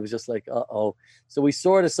anymore, and it was just like, uh-oh. So we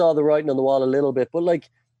sort of saw the writing on the wall a little bit, but like,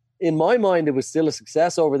 in my mind, it was still a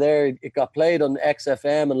success over there. It got played on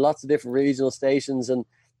XFM and lots of different regional stations. And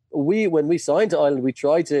when we signed to Ireland, we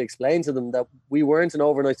tried to explain to them that we weren't an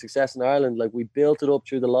overnight success in Ireland. Like, we built it up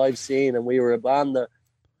through the live scene, and we were a band that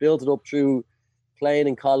built it up through playing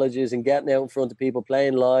in colleges and getting out in front of people,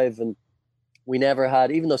 playing live. And we never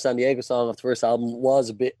had, even though San Diego Song off the first album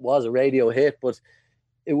was a radio hit, but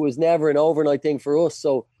it was never an overnight thing for us.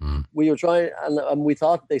 So we were trying, and we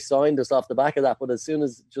thought they signed us off the back of that. But as soon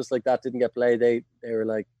as Just Like That didn't get played, they were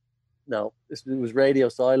like, no, it was radio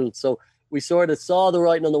silence. So we sort of saw the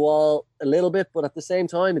writing on the wall a little bit, but at the same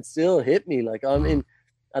time, it still hit me. Like, I mean,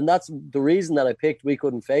 and that's the reason that I picked We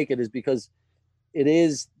Couldn't Fake It, is because it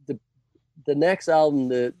is the next album,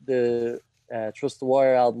 the Trust the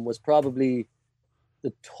Wire album, was probably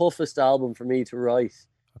the toughest album for me to write.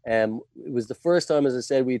 It was the first time, as I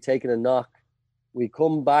said, we had taken a knock. We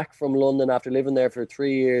come back from London after living there for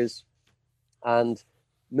 3 years and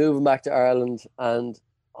moving back to Ireland, and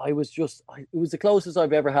it was the closest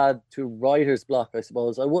I've ever had to writer's block, I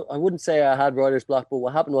suppose. I wouldn't say I had writer's block, but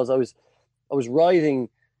what happened was I was writing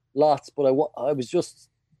lots, but I was just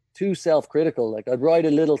too self-critical. Like, I'd write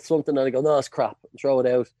a little something and I'd go, no, it's crap, and throw it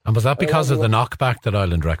out. And was that because of the knockback that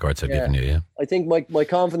Island Records had given you? Yeah, I think my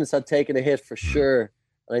confidence had taken a hit for sure.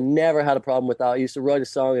 I never had a problem with that. I used to write a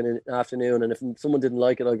song in an afternoon, and if someone didn't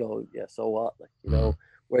like it, I'd go, yeah, so what? Like, you know.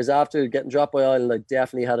 Whereas after getting dropped by Island, I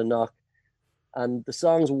definitely had a knock. And the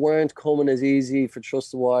songs weren't coming as easy for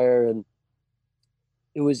Trust the Wire, and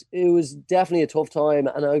it was definitely a tough time.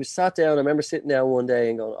 And I was sat down, I remember sitting down one day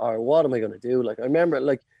and going, all right, what am I going to do? Like, I remember,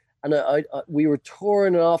 like, and we were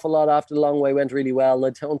touring an awful lot after The Long Way went really well,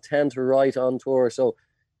 and I don't tend to write on tour, so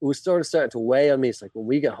it was sort of starting to weigh on me. It's like, when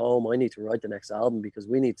we get home, I need to write the next album, because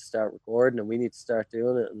we need to start recording and we need to start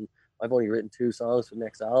doing it. And I've only written 2 songs for the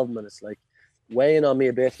next album, and it's like weighing on me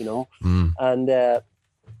a bit, you know. And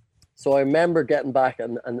so I remember getting back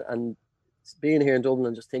and being here in Dublin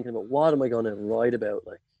and just thinking about, what am I going to write about?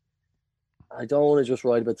 Like, I don't want to just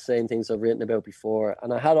write about the same things I've written about before.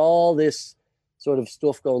 And I had all this sort of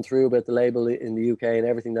stuff going through about the label in the UK and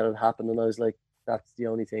everything that had happened, and I was like, that's the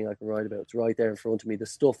only thing I can write about. It's right there in front of me. The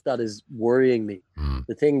stuff that is worrying me,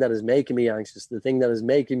 the thing that is making me anxious, the thing that is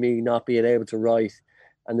making me not being able to write,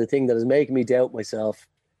 and the thing that is making me doubt myself,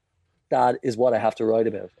 that is what I have to write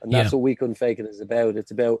about. And that's what We Couldn't Fake It is about.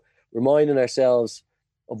 It's about reminding ourselves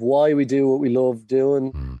of why we do what we love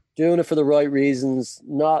doing, doing it for the right reasons,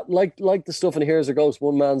 not like the stuff in Here's a Ghost,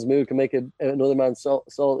 one man's mood can make another man's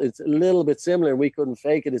soul. It's a little bit similar. We Couldn't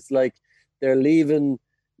Fake It. It's like they're leaving,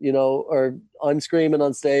 you know, or I'm screaming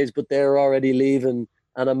on stage, but they're already leaving,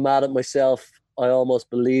 and I'm mad at myself. I almost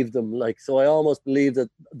believed them. Like, so I almost believed that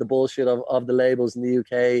the bullshit of the labels in the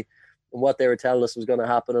UK and what they were telling us was going to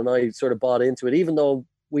happen. And I sort of bought into it, even though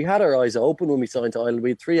we had our eyes open when we signed to Island.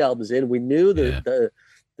 We had 3 albums in. We knew the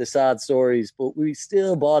sad stories, but we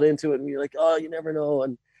still bought into it. And we were like, oh, you never know.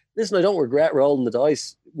 And listen, I don't regret rolling the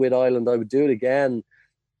dice with Island. I would do it again,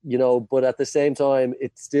 you know, but at the same time,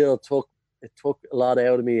 it still took a lot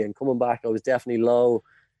out of me, and coming back, I was definitely low.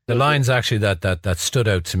 The lines actually that stood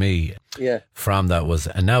out to me from that was,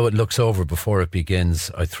 and now it looks over before it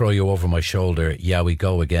begins. I throw you over my shoulder. Yeah, we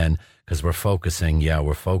go again because we're focusing. Yeah,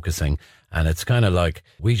 we're focusing. And it's kind of like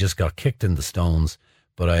we just got kicked in the stones.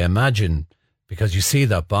 But I imagine because you see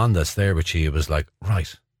that bond that's there with you, it was like,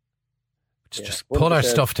 right, let's just pull our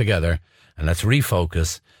stuff together and let's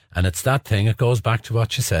refocus. And it's that thing, it goes back to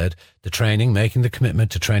what you said, the training, making the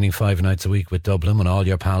commitment to training 5 nights a week with Dublin when all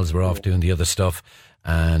your pals were off doing the other stuff,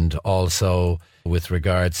 and also with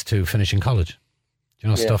regards to finishing college. You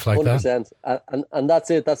know, stuff like 100%. That. And that's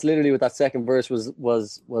it. That's literally what that second verse was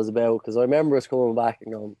about, because I remember us coming back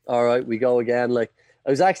and going, all right, we go again. Like, I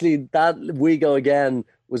was actually, that we go again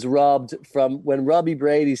was robbed from when Robbie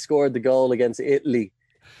Brady scored the goal against Italy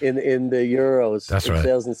in the Euros. That's in right.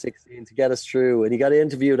 2016 to get us through, and he got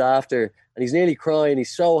interviewed after and he's nearly crying. He's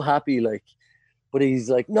so happy, like, but he's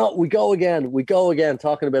like, no, we go again,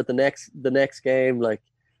 talking about the next game, like.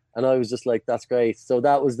 And I was just like, that's great. So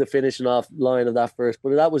that was the finishing off line of that verse.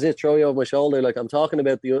 But that was it, throw you over my shoulder. Like, I'm talking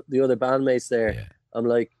about the other bandmates there. Yeah. I'm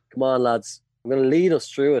like, come on, lads, I'm going to lead us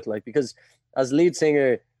through it. Like, because as lead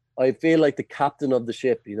singer, I feel like the captain of the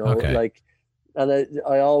ship, you know, like, and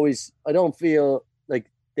I don't feel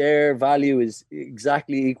like their value is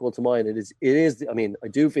exactly equal to mine. It is. I mean, I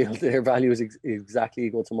do feel their value is exactly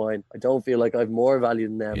equal to mine. I don't feel like I have more value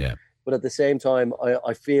than them. Yeah. But at the same time,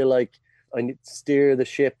 I feel like I need to steer the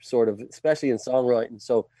ship, sort of, especially in songwriting.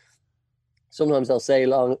 So sometimes I'll say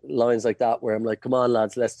long lines like that where I'm like, come on,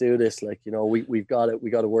 lads, let's do this. Like, you know, we've got it. We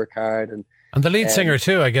got to work hard. And the lead singer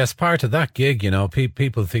too, I guess, part of that gig, you know,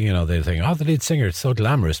 people think, you know, they think, oh, the lead singer, it's so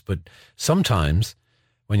glamorous. But sometimes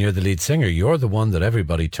when you're the lead singer, you're the one that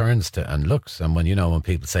everybody turns to and looks. And when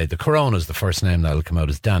people say the Corona's the first name that'll come out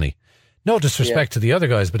is Danny. No disrespect to the other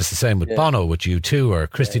guys, but it's the same with Bono, with U2, or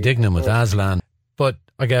Christy Dignam with Aslan. But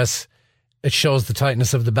I guess it shows the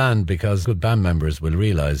tightness of the band, because good band members will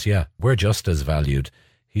realise, we're just as valued.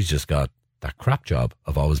 He's just got that crap job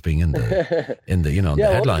of always being in the in the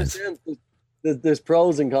headlines. There's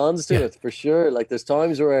pros and cons to it, for sure. Like, there's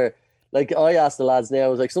times where, like, I ask the lads now, I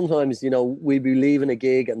was like, sometimes, you know, we'd be leaving a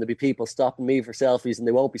gig and there'd be people stopping me for selfies and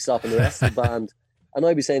they won't be stopping the rest of the band. And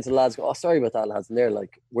I'd be saying to the lads, oh, sorry about that, lads. And they're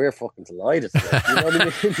like, we're fucking delighted. Like, you know what I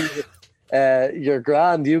mean? You're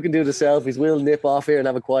grand, you can do the selfies, we'll nip off here and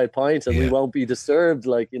have a quiet pint and we won't be disturbed,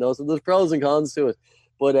 like, you know. So there's pros and cons to it,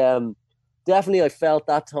 but definitely I felt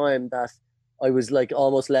that time that I was like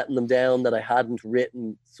almost letting them down, that I hadn't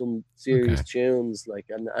written some serious tunes, like,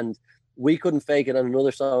 and We Couldn't Fake It, and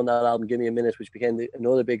another song on that album, Give Me a Minute, which became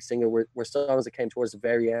another big singer, were songs that came towards the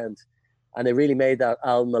very end, and it really made that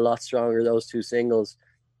album a lot stronger, those two singles.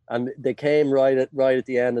 And they came right at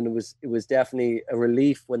the end, and it was definitely a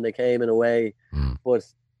relief when they came in a way. But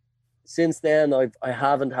since then, I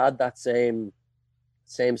haven't had that same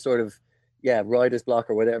sort of writer's block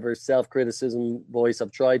or whatever, self-criticism voice.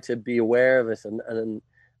 I've tried to be aware of it and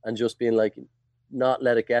just being like, not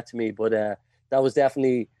let it get to me. But that was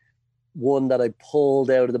definitely one that I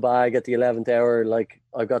pulled out of the bag at the 11th hour. Like,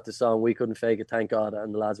 I got the song We Couldn't Fake It, thank God,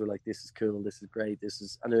 and the lads were like, this is cool, this is great,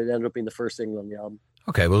 and it ended up being the first single on the album.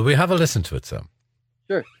 Okay, well, we have a listen to it, so.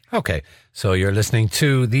 Sure. Okay, so you're listening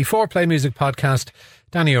to the 4Play Music Podcast.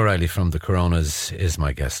 Danny O'Reilly from the Coronas is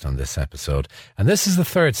my guest on this episode, and this is the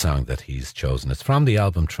third song that he's chosen. It's from the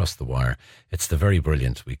album Trust the Wire. It's the very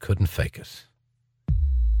brilliant We Couldn't Fake It.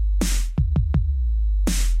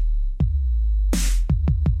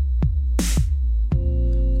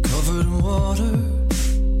 Covered in water,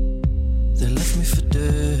 they left me for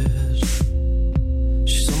dead.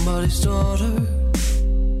 She's somebody's daughter,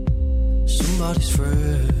 somebody's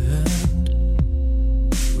friend.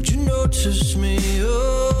 Would you notice me?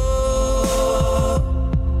 Oh,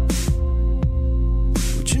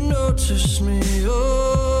 would you notice me?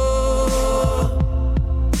 Oh,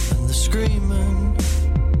 and the screaming,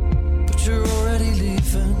 but you're already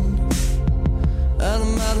leaving, and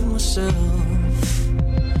I'm mad at myself.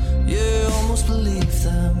 Yeah, almost believe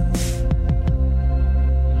them.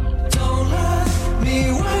 Don't let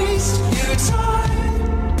me waste your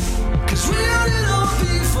time, 'cause we had it all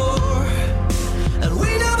before, and we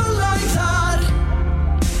never like that.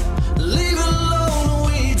 Leave it alone,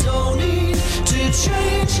 we don't need to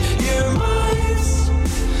change your minds,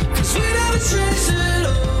 'cause we never changed it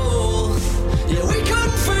all. Yeah, we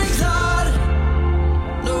couldn't fake that,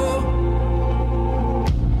 no.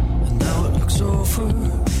 And now it looks over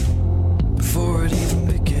before it even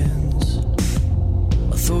begins.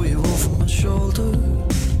 I throw you over my shoulder,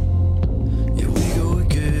 you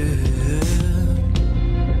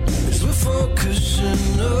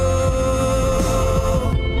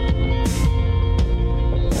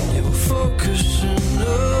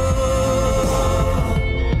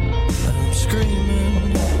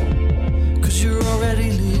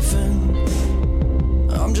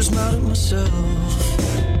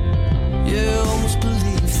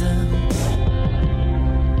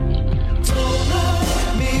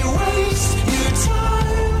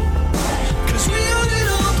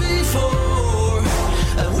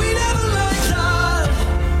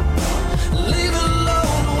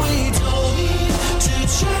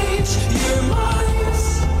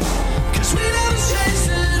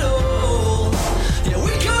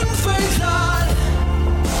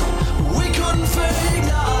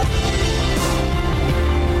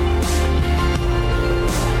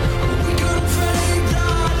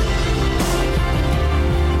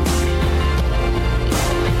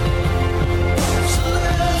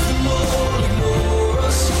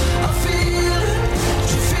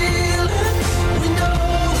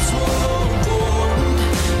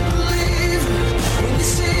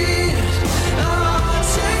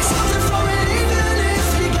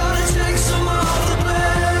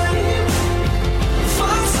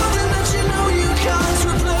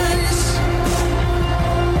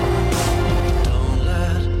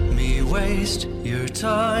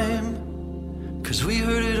 'cause we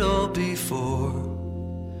heard it all before,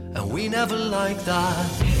 and we never liked that.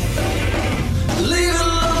 Leave it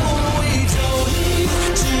alone, we don't need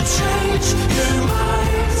to change your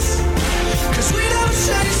minds, 'cause we never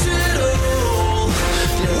changed it all.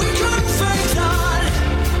 Yeah, we couldn't fake that.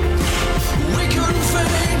 We couldn't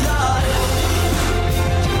fake that.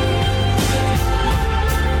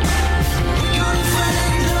 We couldn't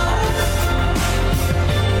fake that.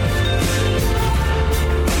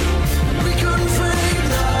 We couldn't fake that. We couldn't fake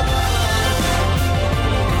that.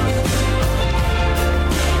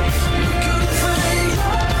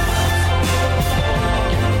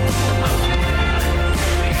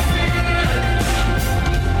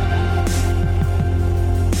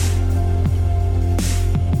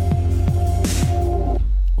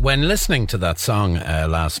 When listening to that song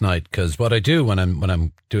last night, because what I do when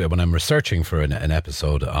I'm researching for an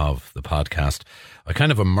episode of the podcast, I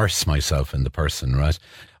kind of immerse myself in the person, right?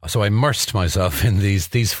 So I immersed myself in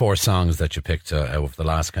these 4 songs that you picked over the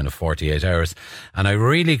last kind of 48 hours, and I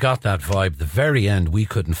really got that vibe. The very end, we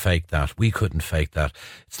couldn't fake that. We couldn't fake that.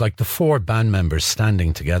 It's like the 4 band members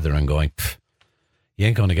standing together and going, "Pfft, you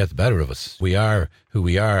ain't going to get the better of us. We are who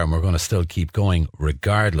we are, and we're going to still keep going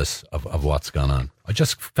regardless of what's gone on." I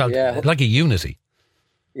just felt like a unity.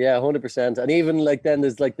 Yeah, 100%. And even like then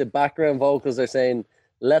there's like the background vocals are saying,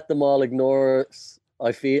 "Let them all ignore us.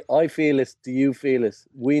 I feel it. Do you feel it?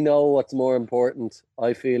 We know what's more important.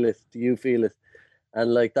 I feel it. Do you feel it?"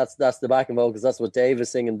 And like that's the backing vocals. That's what Dave is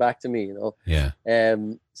singing back to me, you know. Yeah.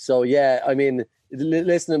 So yeah, I mean,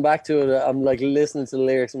 listening back to it, I'm like listening to the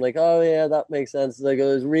lyrics. I'm like, oh yeah, that makes sense. Like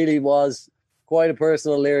it really was quite a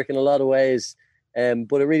personal lyric in a lot of ways.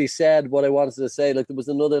 But it really said what I wanted to say. Like there was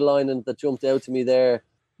another line that jumped out to me there.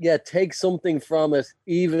 Yeah, take something from it,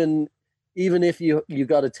 even if you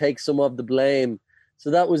got to take some of the blame. So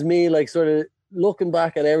that was me, like sort of looking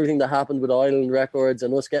back at everything that happened with Island Records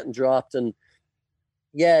and us getting dropped. And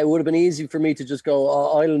yeah, it would have been easy for me to just go,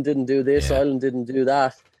 "Oh, Island didn't do this, Island didn't do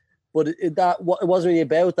that." But it wasn't really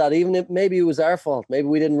about that. Even if maybe it was our fault, maybe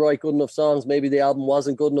we didn't write good enough songs, maybe the album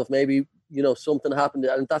wasn't good enough, maybe something happened,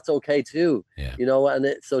 and that's okay too. Yeah.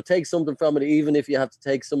 And so take something from it, even if you have to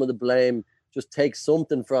take some of the blame. Just take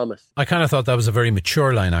something from it. I kind of thought that was a very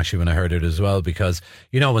mature line actually when I heard it as well, because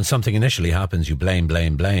when something initially happens, you blame,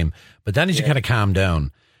 but then as you kind of calm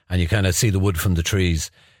down and you kind of see the wood from the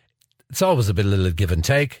trees, it's always a bit of a little give and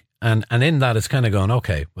take. And in that, it's kind of going,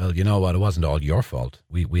 okay, well, you know what? It wasn't all your fault.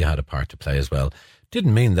 We had a part to play as well.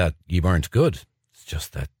 Didn't mean that you weren't good. It's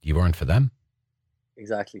just that you weren't for them.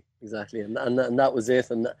 Exactly. And that was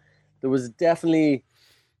it. And there was definitely,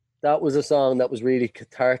 that was a song that was really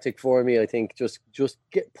cathartic for me. I think just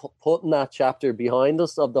putting that chapter behind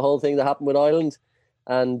us of the whole thing that happened with Island,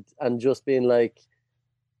 and just being like,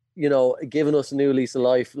 giving us a new lease of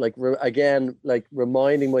life. Like again, like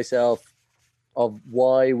reminding myself of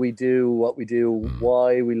why we do what we do,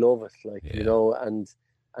 why we love it, like,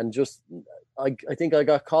 and just, I think I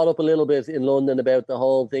got caught up a little bit in London about the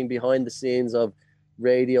whole thing behind the scenes of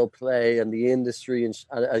radio play and the industry and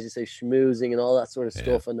as you say, schmoozing and all that sort of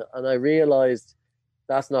stuff. And I realized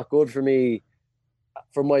that's not good for me,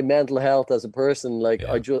 for my mental health as a person. Like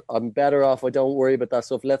I'm better off, I don't worry about that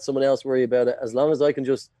stuff. Let someone else worry about it. As long as I can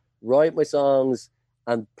just write my songs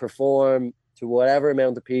and perform to whatever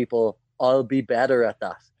amount of people, I'll be better at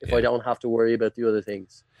that if I don't have to worry about the other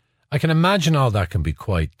things. I can imagine all that can be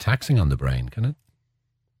quite taxing on the brain, can it?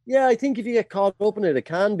 Yeah, I think if you get caught up in it, it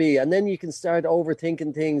can be. And then you can start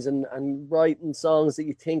overthinking things and writing songs that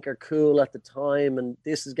you think are cool at the time. And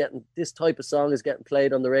this type of song is getting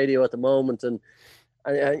played on the radio at the moment. And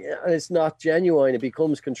it's not genuine. It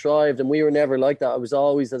becomes contrived. And we were never like that. I was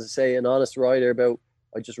always, as I say, an honest writer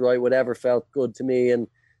I just write whatever felt good to me. And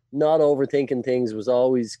not overthinking things was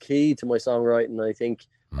always key to my songwriting. I think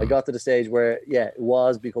I got to the stage where, it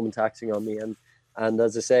was becoming taxing on me. And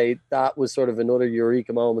as I say, that was sort of another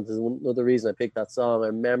eureka moment. There's another reason I picked that song. I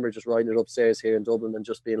remember just writing it upstairs here in Dublin and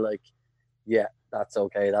just being like, yeah, that's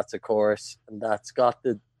okay. That's a chorus. And that's got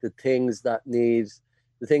the things that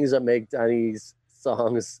make Danny's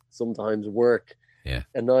songs sometimes work. Yeah.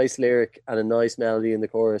 A nice lyric and a nice melody in the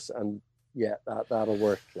chorus. And yeah, that'll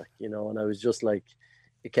work. Like, and I was just like,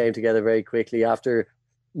 it came together very quickly after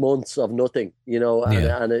months of nothing,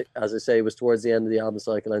 and it, as I say, it was towards the end of the album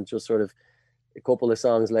cycle, and just sort of a couple of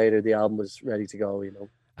songs later, the album was ready to go,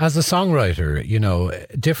 As a songwriter,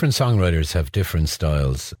 different songwriters have different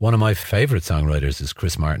styles. One of my favourite songwriters is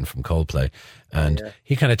Chris Martin from Coldplay, and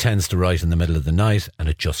he kind of tends to write in the middle of the night, and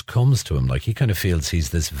it just comes to him. Like he kind of feels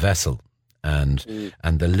he's this vessel, and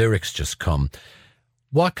the lyrics just come.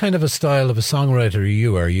 What kind of a style of a songwriter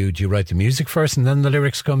are you? Do you write the music first and then the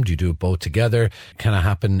lyrics come? Do you do it both together? Can it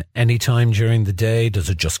happen anytime during the day? Does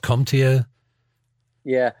it just come to you?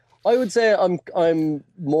 Yeah, I would say I'm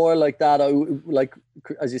more like that. Like,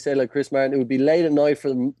 as you say, like Chris Martin, it would be late at night for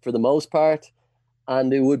the most part,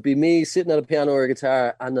 and it would be me sitting at a piano or a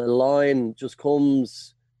guitar, and a line just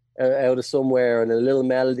comes out of somewhere, and a little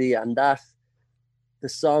melody, and the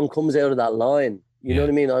song comes out of that line. You know what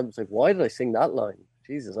I mean? I was like, why did I sing that line?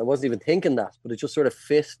 Jesus, I wasn't even thinking that, but it just sort of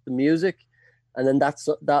fit the music, and then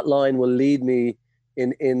that line will lead me in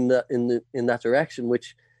that direction,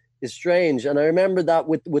 which is strange. And I remember that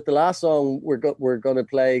with the last song we're going to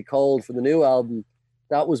play, Cold, for the new album.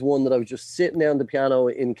 That was one that I was just sitting down the piano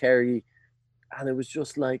in Kerry, and it was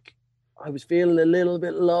just like I was feeling a little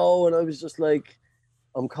bit low, and I was just like,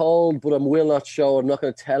 I'm cold, but I will not show. I'm not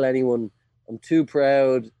going to tell anyone. I'm too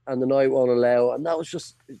proud, and the night won't allow. And that was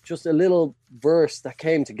just a little verse that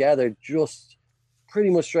came together just pretty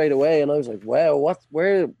much straight away. And I was like, wow,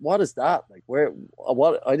 what is that? Like,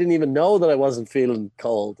 what? I didn't even know that I wasn't feeling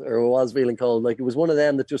cold, or was feeling cold. Like, it was one of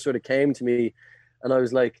them that just sort of came to me, and I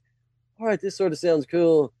was like, all right, this sort of sounds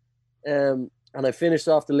cool. And I finished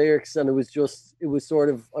off the lyrics, and it was sort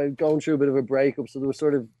of, I'm going through a bit of a breakup. So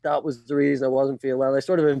that was the reason I wasn't feeling well. I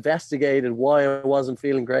sort of investigated why I wasn't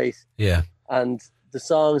feeling great. Yeah. And the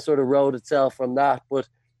song sort of wrote itself from that. But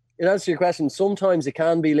in answer to your question, sometimes it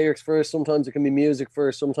can be lyrics first, sometimes it can be music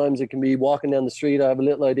first, sometimes it can be walking down the street, I have a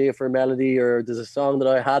little idea for a melody, or there's a song that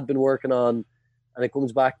I had been working on, and it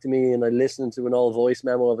comes back to me, and I listen to an old voice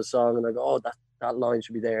memo of a song, and I go, oh, that line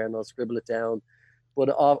should be there, and I'll scribble it down. But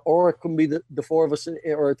or it can be the four of us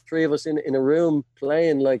or three of us in a room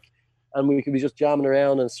playing, like, and we could be just jamming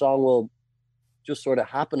around, and a song will just sort of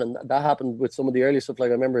happen. And that happened with some of the early stuff. Like,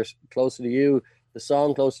 I remember Closer to You, the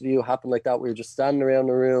song Closer to You happened like that. We were just standing around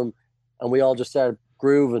the room, and we all just started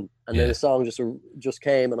grooving, and then the song just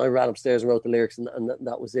came, and I ran upstairs and wrote the lyrics, and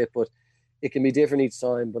that was it. But it can be different each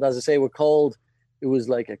time. But as I say, with Cold, it was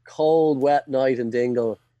like a cold, wet night in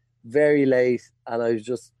Dingle, very late, and I was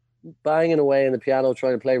just banging away on the piano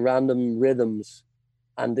trying to play random rhythms,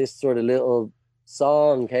 and this sort of little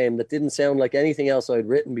song came that didn't sound like anything else I'd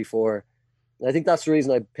written before. And I think that's the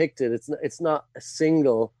reason I picked it. It's not a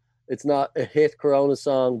single, it's not a hit Corona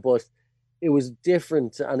song, but it was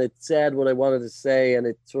different, and it said what I wanted to say, and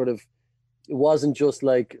it wasn't just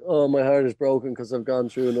like, oh, my heart is broken because I've gone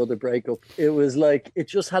through another breakup. It was like, it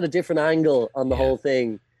just had a different angle on the whole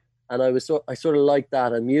thing. And I sort of liked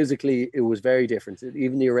that. And musically, it was very different.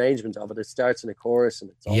 Even the arrangement of it starts in a chorus, and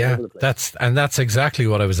it's all over the place. That's exactly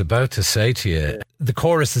what I was about to say to you. Yeah. The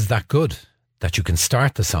chorus is that good that you can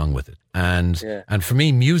start the song with it. And for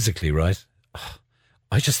me, musically, right,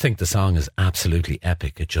 I just think the song is absolutely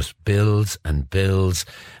epic. It just builds and builds.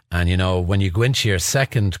 And, you know, when you go into your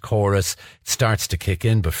second chorus, it starts to kick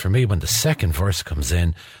in. But for me, when the second verse comes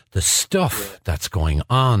in, the stuff that's going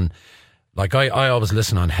on, like I always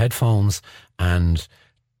listen on headphones, and,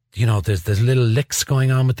 you know, there's little licks going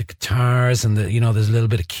on with the guitars, and there's a little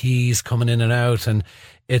bit of keys coming in and out, and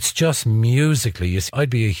it's just musically. I'd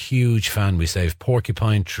be a huge fan, we say, of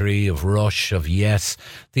Porcupine Tree, of Rush, of Yes,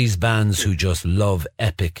 these bands who just love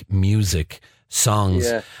epic music, songs.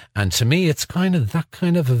 Yeah. And to me, it's kind of that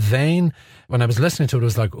kind of a vein. When I was listening to it, it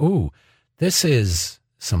was like, ooh, this is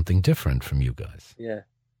something different from you guys. Yeah,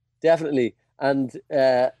 definitely. And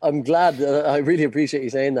I'm glad, I really appreciate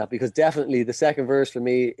you saying that, because definitely the second verse for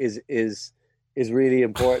me is really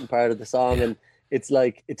important part of the song. And it's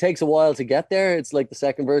like, it takes a while to get there. It's like the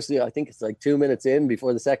second verse, I think it's like 2 minutes in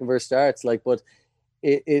before the second verse starts. Like, but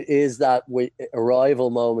it is that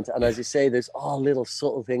arrival moment. And as you say, there's all little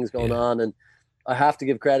subtle things going on. And I have to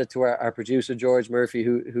give credit to our producer, George Murphy,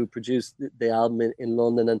 who produced the album in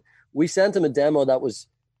London. And we sent him a demo that was,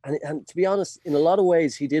 and to be honest, in a lot of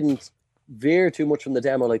ways, he didn't veer too much from the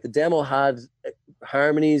demo. Like, the demo had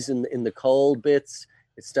harmonies in the cold bits.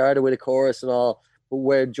 It started with a chorus and all, but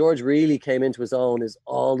where George really came into his own is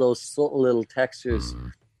all those subtle little textures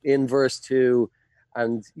in verse 2,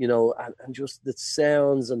 and and just the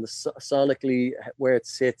sounds and the sonically where it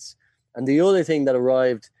sits. And the other thing that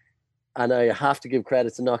arrived, and I have to give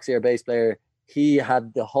credit to Noxie, our bass player, he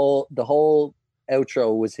had the whole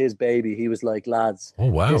outro was his baby. He was like, lads,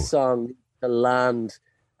 this song to land,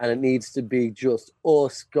 and it needs to be just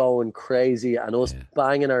us going crazy and us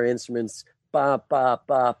banging our instruments, ba, ba,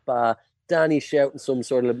 ba, ba, Danny shouting some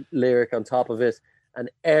sort of lyric on top of it, and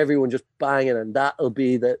everyone just banging, and that'll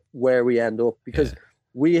be where we end up. Because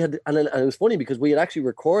we had, and it was funny because we had actually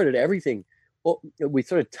recorded everything, but we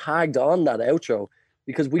sort of tagged on that outro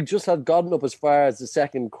because we just had gotten up as far as the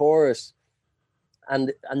second chorus,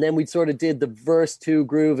 and then we sort of did the verse 2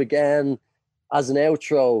 groove again as an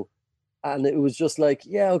outro, and it was just like,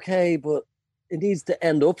 yeah, okay, but it needs to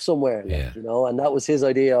end up somewhere, like, you know. And that was his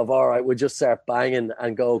idea of, all right, we'll just start banging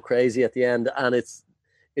and go crazy at the end. And it's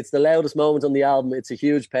the loudest moment on the album. It's a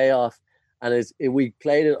huge payoff, and we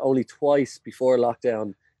played it only twice before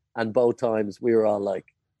lockdown, and both times we were all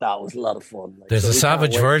like, that was a lot of fun. Like, there's a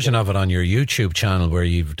savage version of it on your YouTube channel where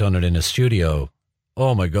you've done it in a studio.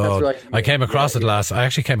 Oh my God. Right. I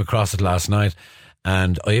actually came across it last night,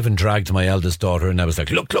 and I even dragged my eldest daughter, and I was like,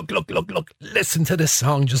 look, listen to this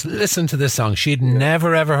song. Just listen to this song. She'd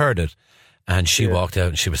never ever heard it. And she walked out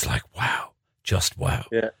and she was like, wow, just wow.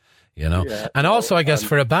 Yeah. You know? Yeah. And also, I guess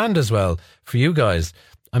for a band as well, for you guys,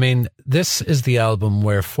 I mean, this is the album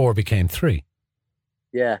where 4 became 3.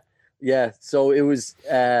 Yeah. Yeah. So it was,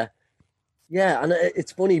 and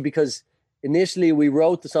it's funny because initially we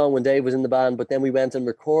wrote the song when Dave was in the band, but then we went and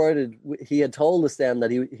recorded. He had told us then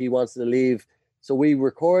that he wants to leave. So we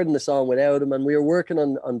recorded the song without him, and we were working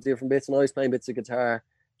on different bits, and I was playing bits of guitar.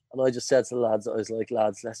 And I just said to the lads, I was like,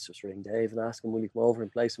 lads, let's just ring Dave and ask him, will he come over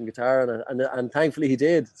and play some guitar? And thankfully he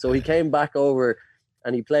did. So he came back over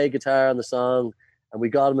and he played guitar on the song, and we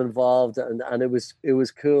got him involved, and it was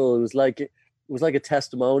cool. It was like a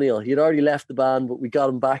testimonial. He had already left the band, but we got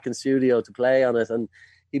him back in studio to play on it, and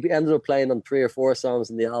he ended up playing on 3 or 4 songs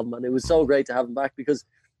in the album. And it was so great to have him back because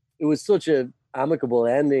it was such a amicable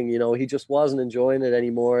ending. You know, he just wasn't enjoying it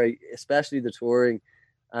anymore, especially the touring,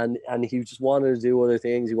 and he just wanted to do other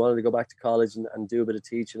things. He wanted to go back to college and do a bit of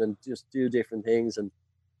teaching and just do different things. And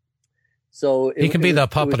so he can be that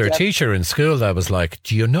popular teacher in school that was like,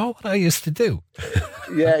 do you know what I used to do?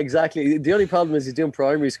 Yeah, exactly. The only problem is he's doing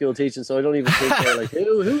primary school teaching, so I don't even think they're like,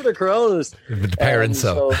 who are the Coronas? The parents,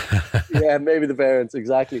 so yeah, maybe the parents,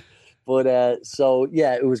 exactly. But so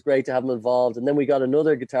yeah, it was great to have him involved. And then we got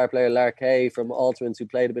another guitar player, Lark Kay from All Twins, who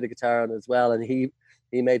played a bit of guitar on it as well, and he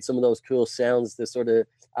made some of those cool sounds, the sort of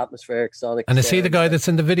atmospheric sonic. And is he the guy that's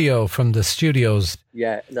in the video from the studios?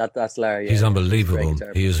 Yeah, that's Larry. Yeah. He's unbelievable.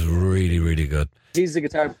 He is really, really good. He's the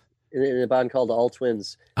guitar in a band called the All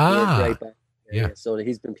Twins. Great band. Yeah. So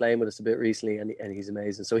he's been playing with us a bit recently, and he's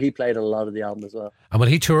amazing. So he played on a lot of the album as well. And will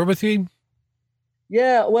he tour with you?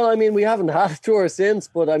 Yeah, well, I mean, we haven't had a tour since,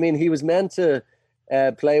 but I mean, he was meant to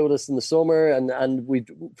play with us in the summer, and we,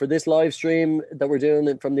 for this live stream that we're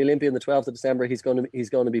doing from the Olympia on the 12th of December, he's going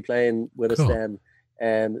to be playing with us then.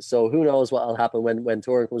 So who knows what will happen when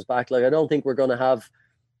touring comes back. Like, I don't think we're going to have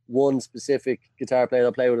one specific guitar player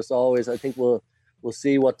that'll play with us always. I think we'll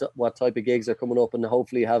see what type of gigs are coming up, and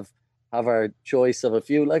hopefully have our choice of a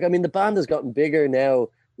few. Like, I mean, the band has gotten bigger now.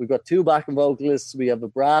 We've got 2 backing vocalists. We have a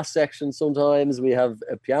brass section sometimes. We have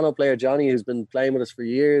a piano player, Johnny, who's been playing with us for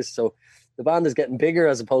years. So the band is getting bigger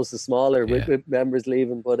as opposed to smaller with members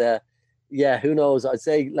leaving. But yeah, who knows? I'd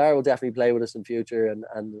say Lara will definitely play with us in future,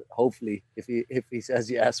 and hopefully if he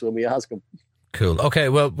says yes when we ask him. Cool. Okay,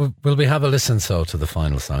 well, will we have a listen to the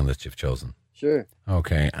final song that you've chosen? Sure.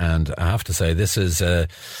 Okay, and I have to say this is a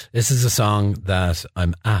song that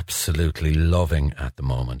I'm absolutely loving at the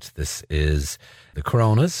moment. This is the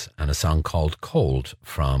Coronas and a song called Cold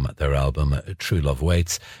from their album True Love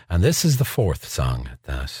Waits, and this is the 4th song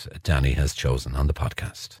that Danny has chosen on the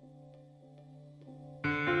podcast.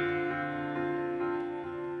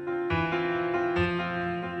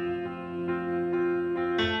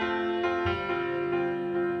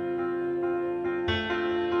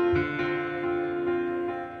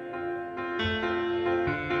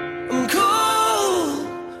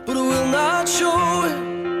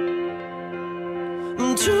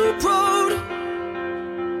 Too proud,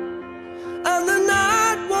 and the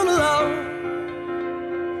night won't allow.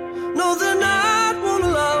 No, the night won't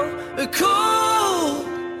allow a cold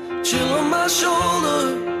chill on my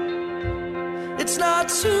shoulder. It's not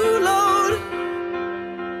too loud,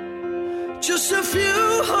 just a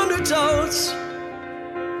few hundred doubts.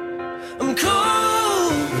 I'm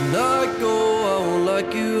cold. When I go, I won't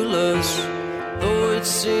like you less, though it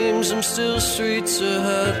seems I'm still streets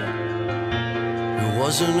ahead. It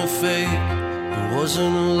wasn't a fake, it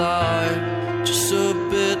wasn't a lie, just a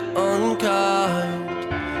bit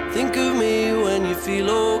unkind. Think of me when you feel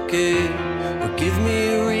okay, or give me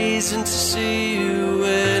a reason to see you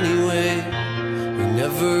anyway. We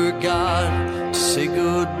never got to say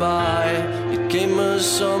goodbye, it came as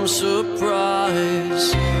some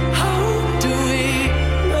surprise. How do we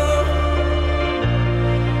know?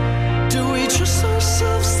 Do we trust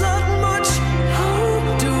ourselves that much?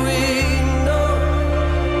 How do we?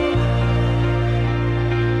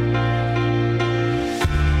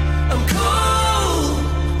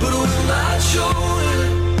 Show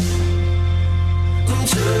it. I'm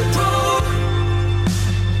too proud,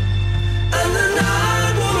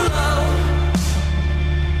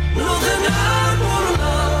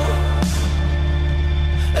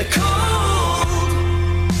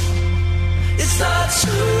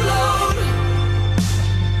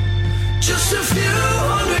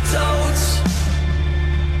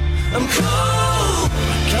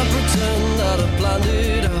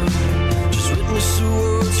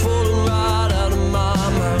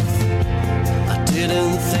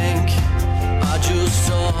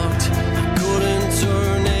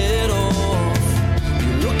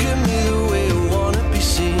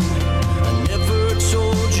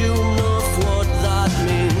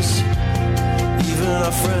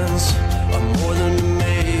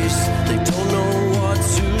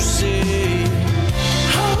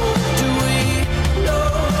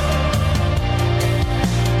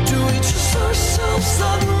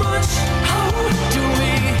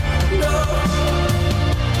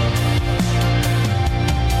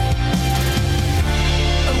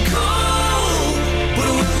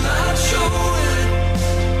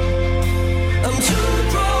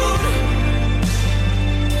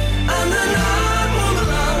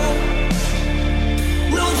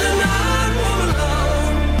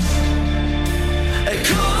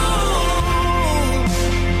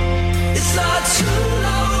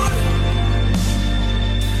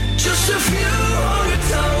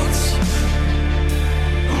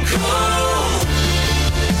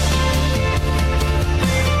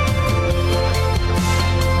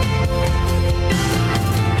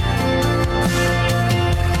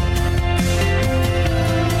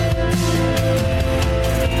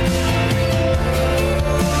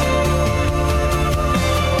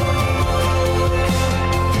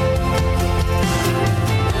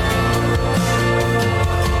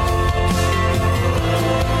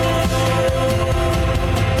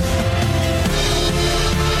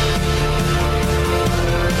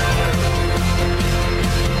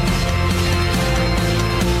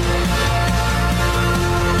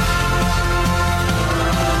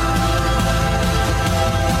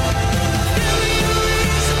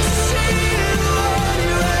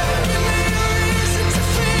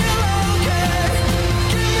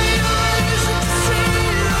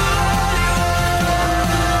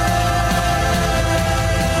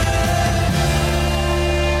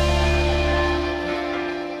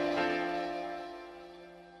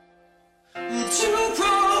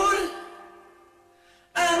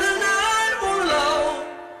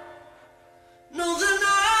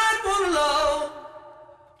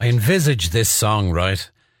 I envisage this song, right?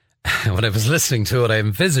 When I was listening to it, I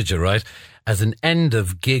envisage it, right, as an end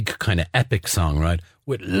of gig kind of epic song, right?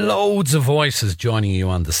 With loads of voices joining you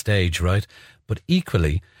on the stage, right? But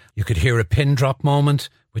equally, you could hear a pin drop moment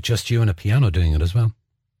with just you and a piano doing it as well.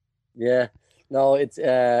 Yeah. No, it's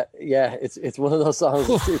it's one of those songs.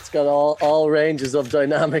 It's got all ranges of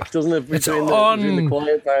dynamic, doesn't it? Between the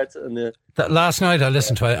quiet parts and the. That last night I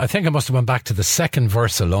listened to it. I think I must have went back to the second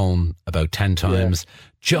verse alone about 10 times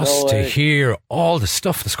just to hear all the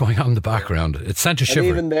stuff that's going on in the background. It sent a shiver. And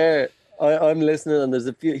even there, I'm listening, and there's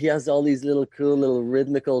a few. He has all these little cool, little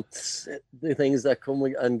rhythmical things that come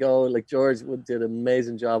and go. Like George did an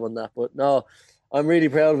amazing job on that. But no, I'm really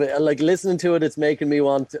proud of it. Like listening to it, it's making me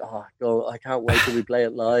want to go. I can't wait till we play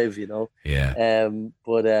it live. You know. Yeah.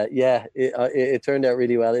 It turned out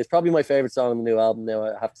really well. It's probably my favorite song on the new album now,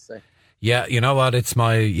 I have to say. Yeah, you know what?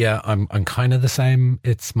 I'm kind of the same.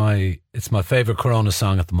 It's my favorite Corona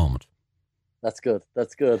song at the moment. That's good. I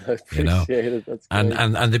appreciate it. That's great.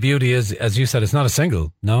 And the beauty is, as you said, it's not a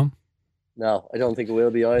single. No, I don't think it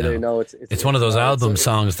will be either. No, it's one of those album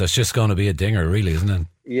songs that's just going to be a dinger, really, isn't it?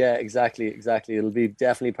 Yeah, exactly. It'll be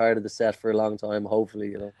definitely part of the set for a long time, hopefully.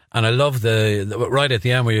 You know. And I love the right at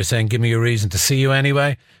the end where you're saying, "Give me a reason to see you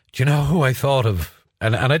anyway." Do you know who I thought of?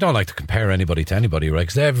 And I don't like to compare anybody to anybody, right?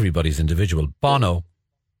 Because everybody's individual. Bono.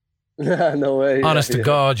 No way. Honest to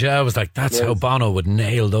God, I was like, that's how Bono would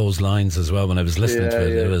nail those lines as well when I was listening to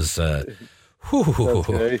it. Yeah. It was, That's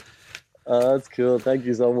great. That's cool. Thank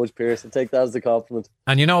you so much, Pierce. I'll take that as a compliment.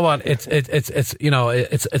 And you know what?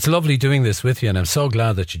 It's lovely doing this with you, and I'm so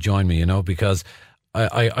glad that you joined me. You know, because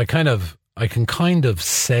I can kind of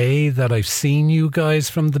say that I've seen you guys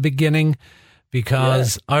from the beginning.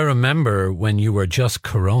 Because I remember when you were just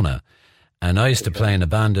Corona, and I used to play in a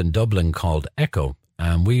band in Dublin called Echo,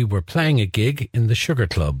 and we were playing a gig in the Sugar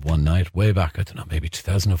Club one night, way back, I don't know, maybe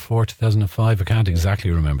 2004, 2005, I can't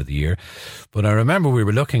exactly remember the year, but I remember we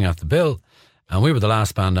were looking at the bill, and we were the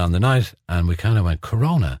last band on the night, and we kind of went,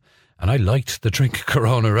 Corona, and I liked the drink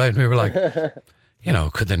Corona, right, and we were like, you know,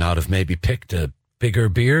 could they not have maybe picked a bigger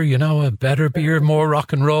beer, you know, a better beer, more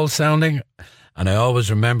rock and roll sounding? And I always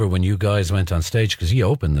remember when you guys went on stage, because he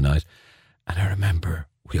opened the night, and I remember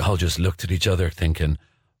we all just looked at each other thinking,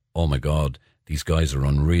 oh my God, these guys are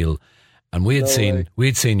unreal. And we'd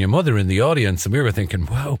seen your mother in the audience, and we were thinking,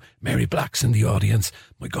 wow, Mary Black's in the audience.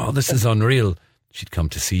 My God, this is unreal. She'd come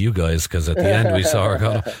to see you guys, because at the end we saw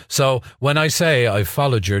her. So when I say I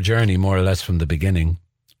followed your journey more or less from the beginning,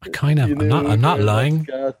 I'm not lying.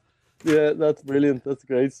 Yeah, that's brilliant. That's a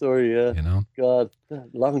great story. Yeah, you know, God,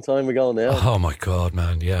 long time ago now. Oh my God,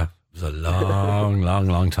 man! Yeah, it was a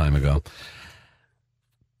long time ago.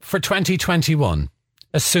 For 2021,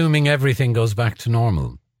 assuming everything goes back to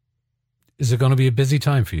normal, is it going to be a busy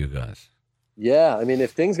time for you guys? Yeah, I mean,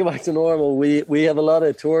 if things go back to normal, we have a lot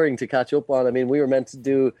of touring to catch up on. I mean, we were meant to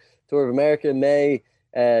do tour of America in May,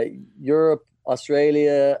 Europe,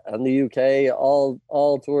 Australia, and the UK.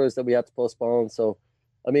 All tours that we had to postpone. So,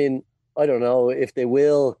 I mean, I don't know if they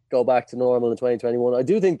will go back to normal in 2021. I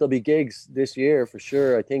do think there'll be gigs this year for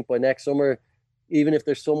sure. I think by next summer, even if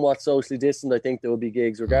they're somewhat socially distant, I think there will be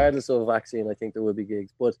gigs. Regardless of a vaccine, I think there will be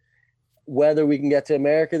gigs. But whether we can get to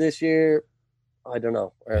America this year, I don't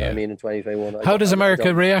know. I mean, in 2021. How does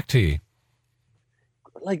America react to you?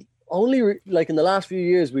 Like, like in the last few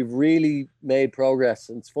years, we've really made progress.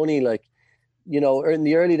 And it's funny, like, you know, in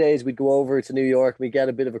the early days, we'd go over to New York, we get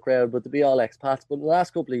a bit of a crowd, but to be all expats. But in the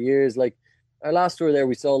last couple of years, like our last tour there,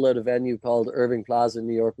 we sold out a venue called Irving Plaza in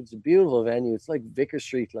New York. It's a beautiful venue. It's like Vicar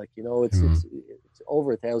Street, like, you know, it's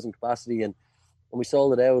over 1,000 capacity, and we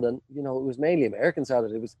sold it out. And you know, it was mainly Americans at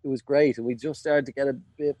it. It was great, and we just started to get a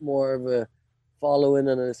bit more of a following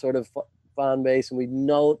and a sort of fan base, and we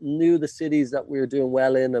knew the cities that we were doing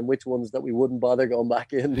well in and which ones that we wouldn't bother going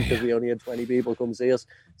back in because we only had 20 people come see us.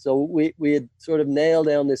 So we had sort of nailed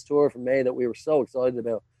down this tour for May that we were so excited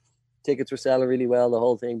about. Tickets were selling really well, the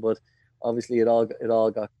whole thing, but obviously it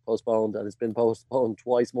all got postponed, and it's been postponed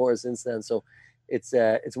twice more since then. So it's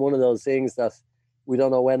one of those things that we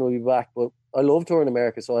don't know when we'll be back, but I love touring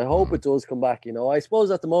America, so I hope it does come back. You know, I suppose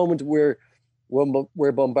at the moment we're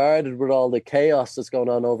bombarded with all the chaos that's going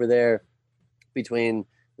on over there between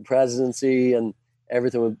the presidency and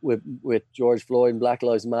everything with George Floyd and Black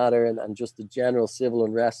Lives Matter and just the general civil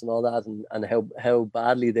unrest and all that, and how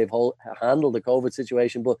badly they've handled the COVID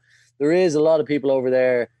situation. But there is a lot of people over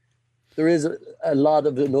there. There is a lot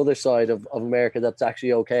of another side of America that's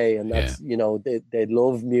actually okay, and that's you know, they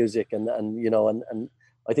love music and you know, and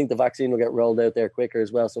I think the vaccine will get rolled out there quicker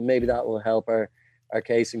as well, so maybe that will help our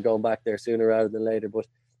case in going back there sooner rather than later. But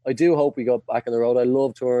I do hope we go back on the road. I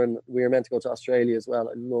love touring. We were meant to go to Australia as well.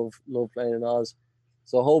 I love playing in Oz.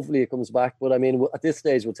 So hopefully it comes back. But I mean, at this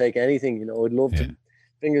stage, we'll take anything. You know, I'd love to.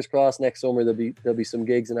 Fingers crossed. Next summer there'll be some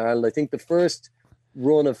gigs in Ireland. I think the first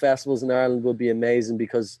run of festivals in Ireland will be amazing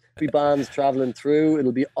because there'll be bands traveling through.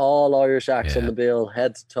 It'll be all Irish acts on the bill,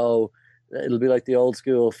 head to toe. It'll be like the old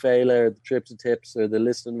school Failure, the Trips and Tips, or the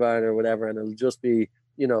Liston Van or whatever, and it'll just be,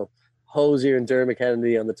 you know, Hosier and Dermot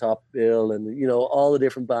Kennedy on the top bill, and you know, all the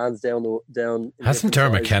different bands down. Hasn't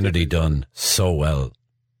Dermot Kennedy done so well?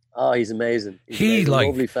 Oh, he's amazing. He's a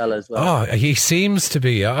lovely fella as well. Oh, he seems to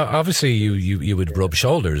be. Obviously, you would rub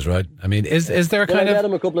shoulders, right? I mean, is there kind I of? met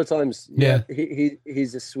him a couple of times. Yeah.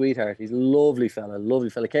 He's a sweetheart. He's a lovely fella.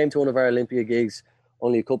 Came to one of our Olympia gigs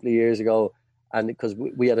only a couple of years ago, and because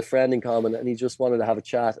we had a friend in common, and he just wanted to have a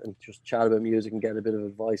chat and just chat about music and get a bit of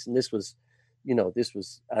advice. And this was,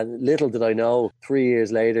 and little did I know, 3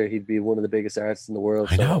 years later he'd be one of the biggest artists in the world.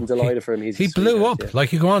 So I'm delighted for him. He blew up. Yeah.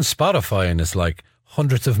 Like, you go on Spotify and it's like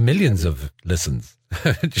hundreds of millions of listens.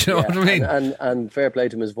 Do you know what I mean? And fair play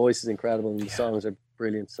to him. His voice is incredible and the songs are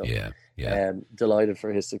brilliant. So delighted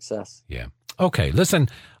for his success. Yeah. Okay, listen,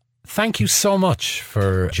 thank you so much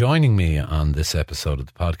for joining me on this episode of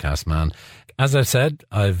the podcast, man. As I've said,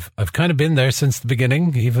 I've kind of been there since the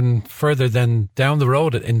beginning, even further than down the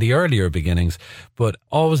road in the earlier beginnings, but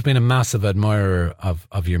always been a massive admirer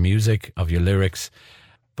of your music, of your lyrics.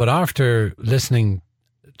 But after listening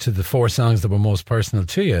to the 4 songs that were most personal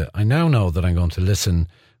to you, I now know that I'm going to listen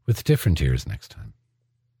with different ears next time.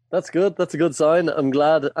 That's good. That's a good sign. I'm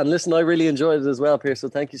glad. And listen, I really enjoyed it as well, Pierce. So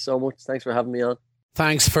thank you so much. Thanks for having me on.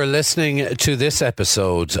 Thanks for listening to this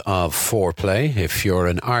episode of Foreplay. If you're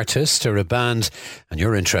an artist or a band and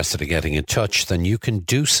you're interested in getting in touch, then you can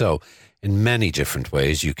do so in many different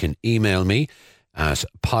ways. You can email me at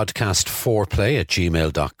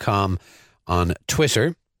podcastforeplay@gmail.com, on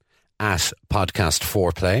Twitter at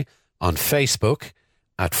podcastforeplay, on Facebook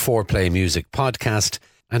at Foreplay Music Podcast,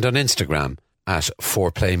 and on Instagram at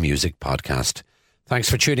Foreplay Music Podcast. Thanks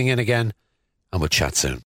for tuning in again, and we'll chat soon.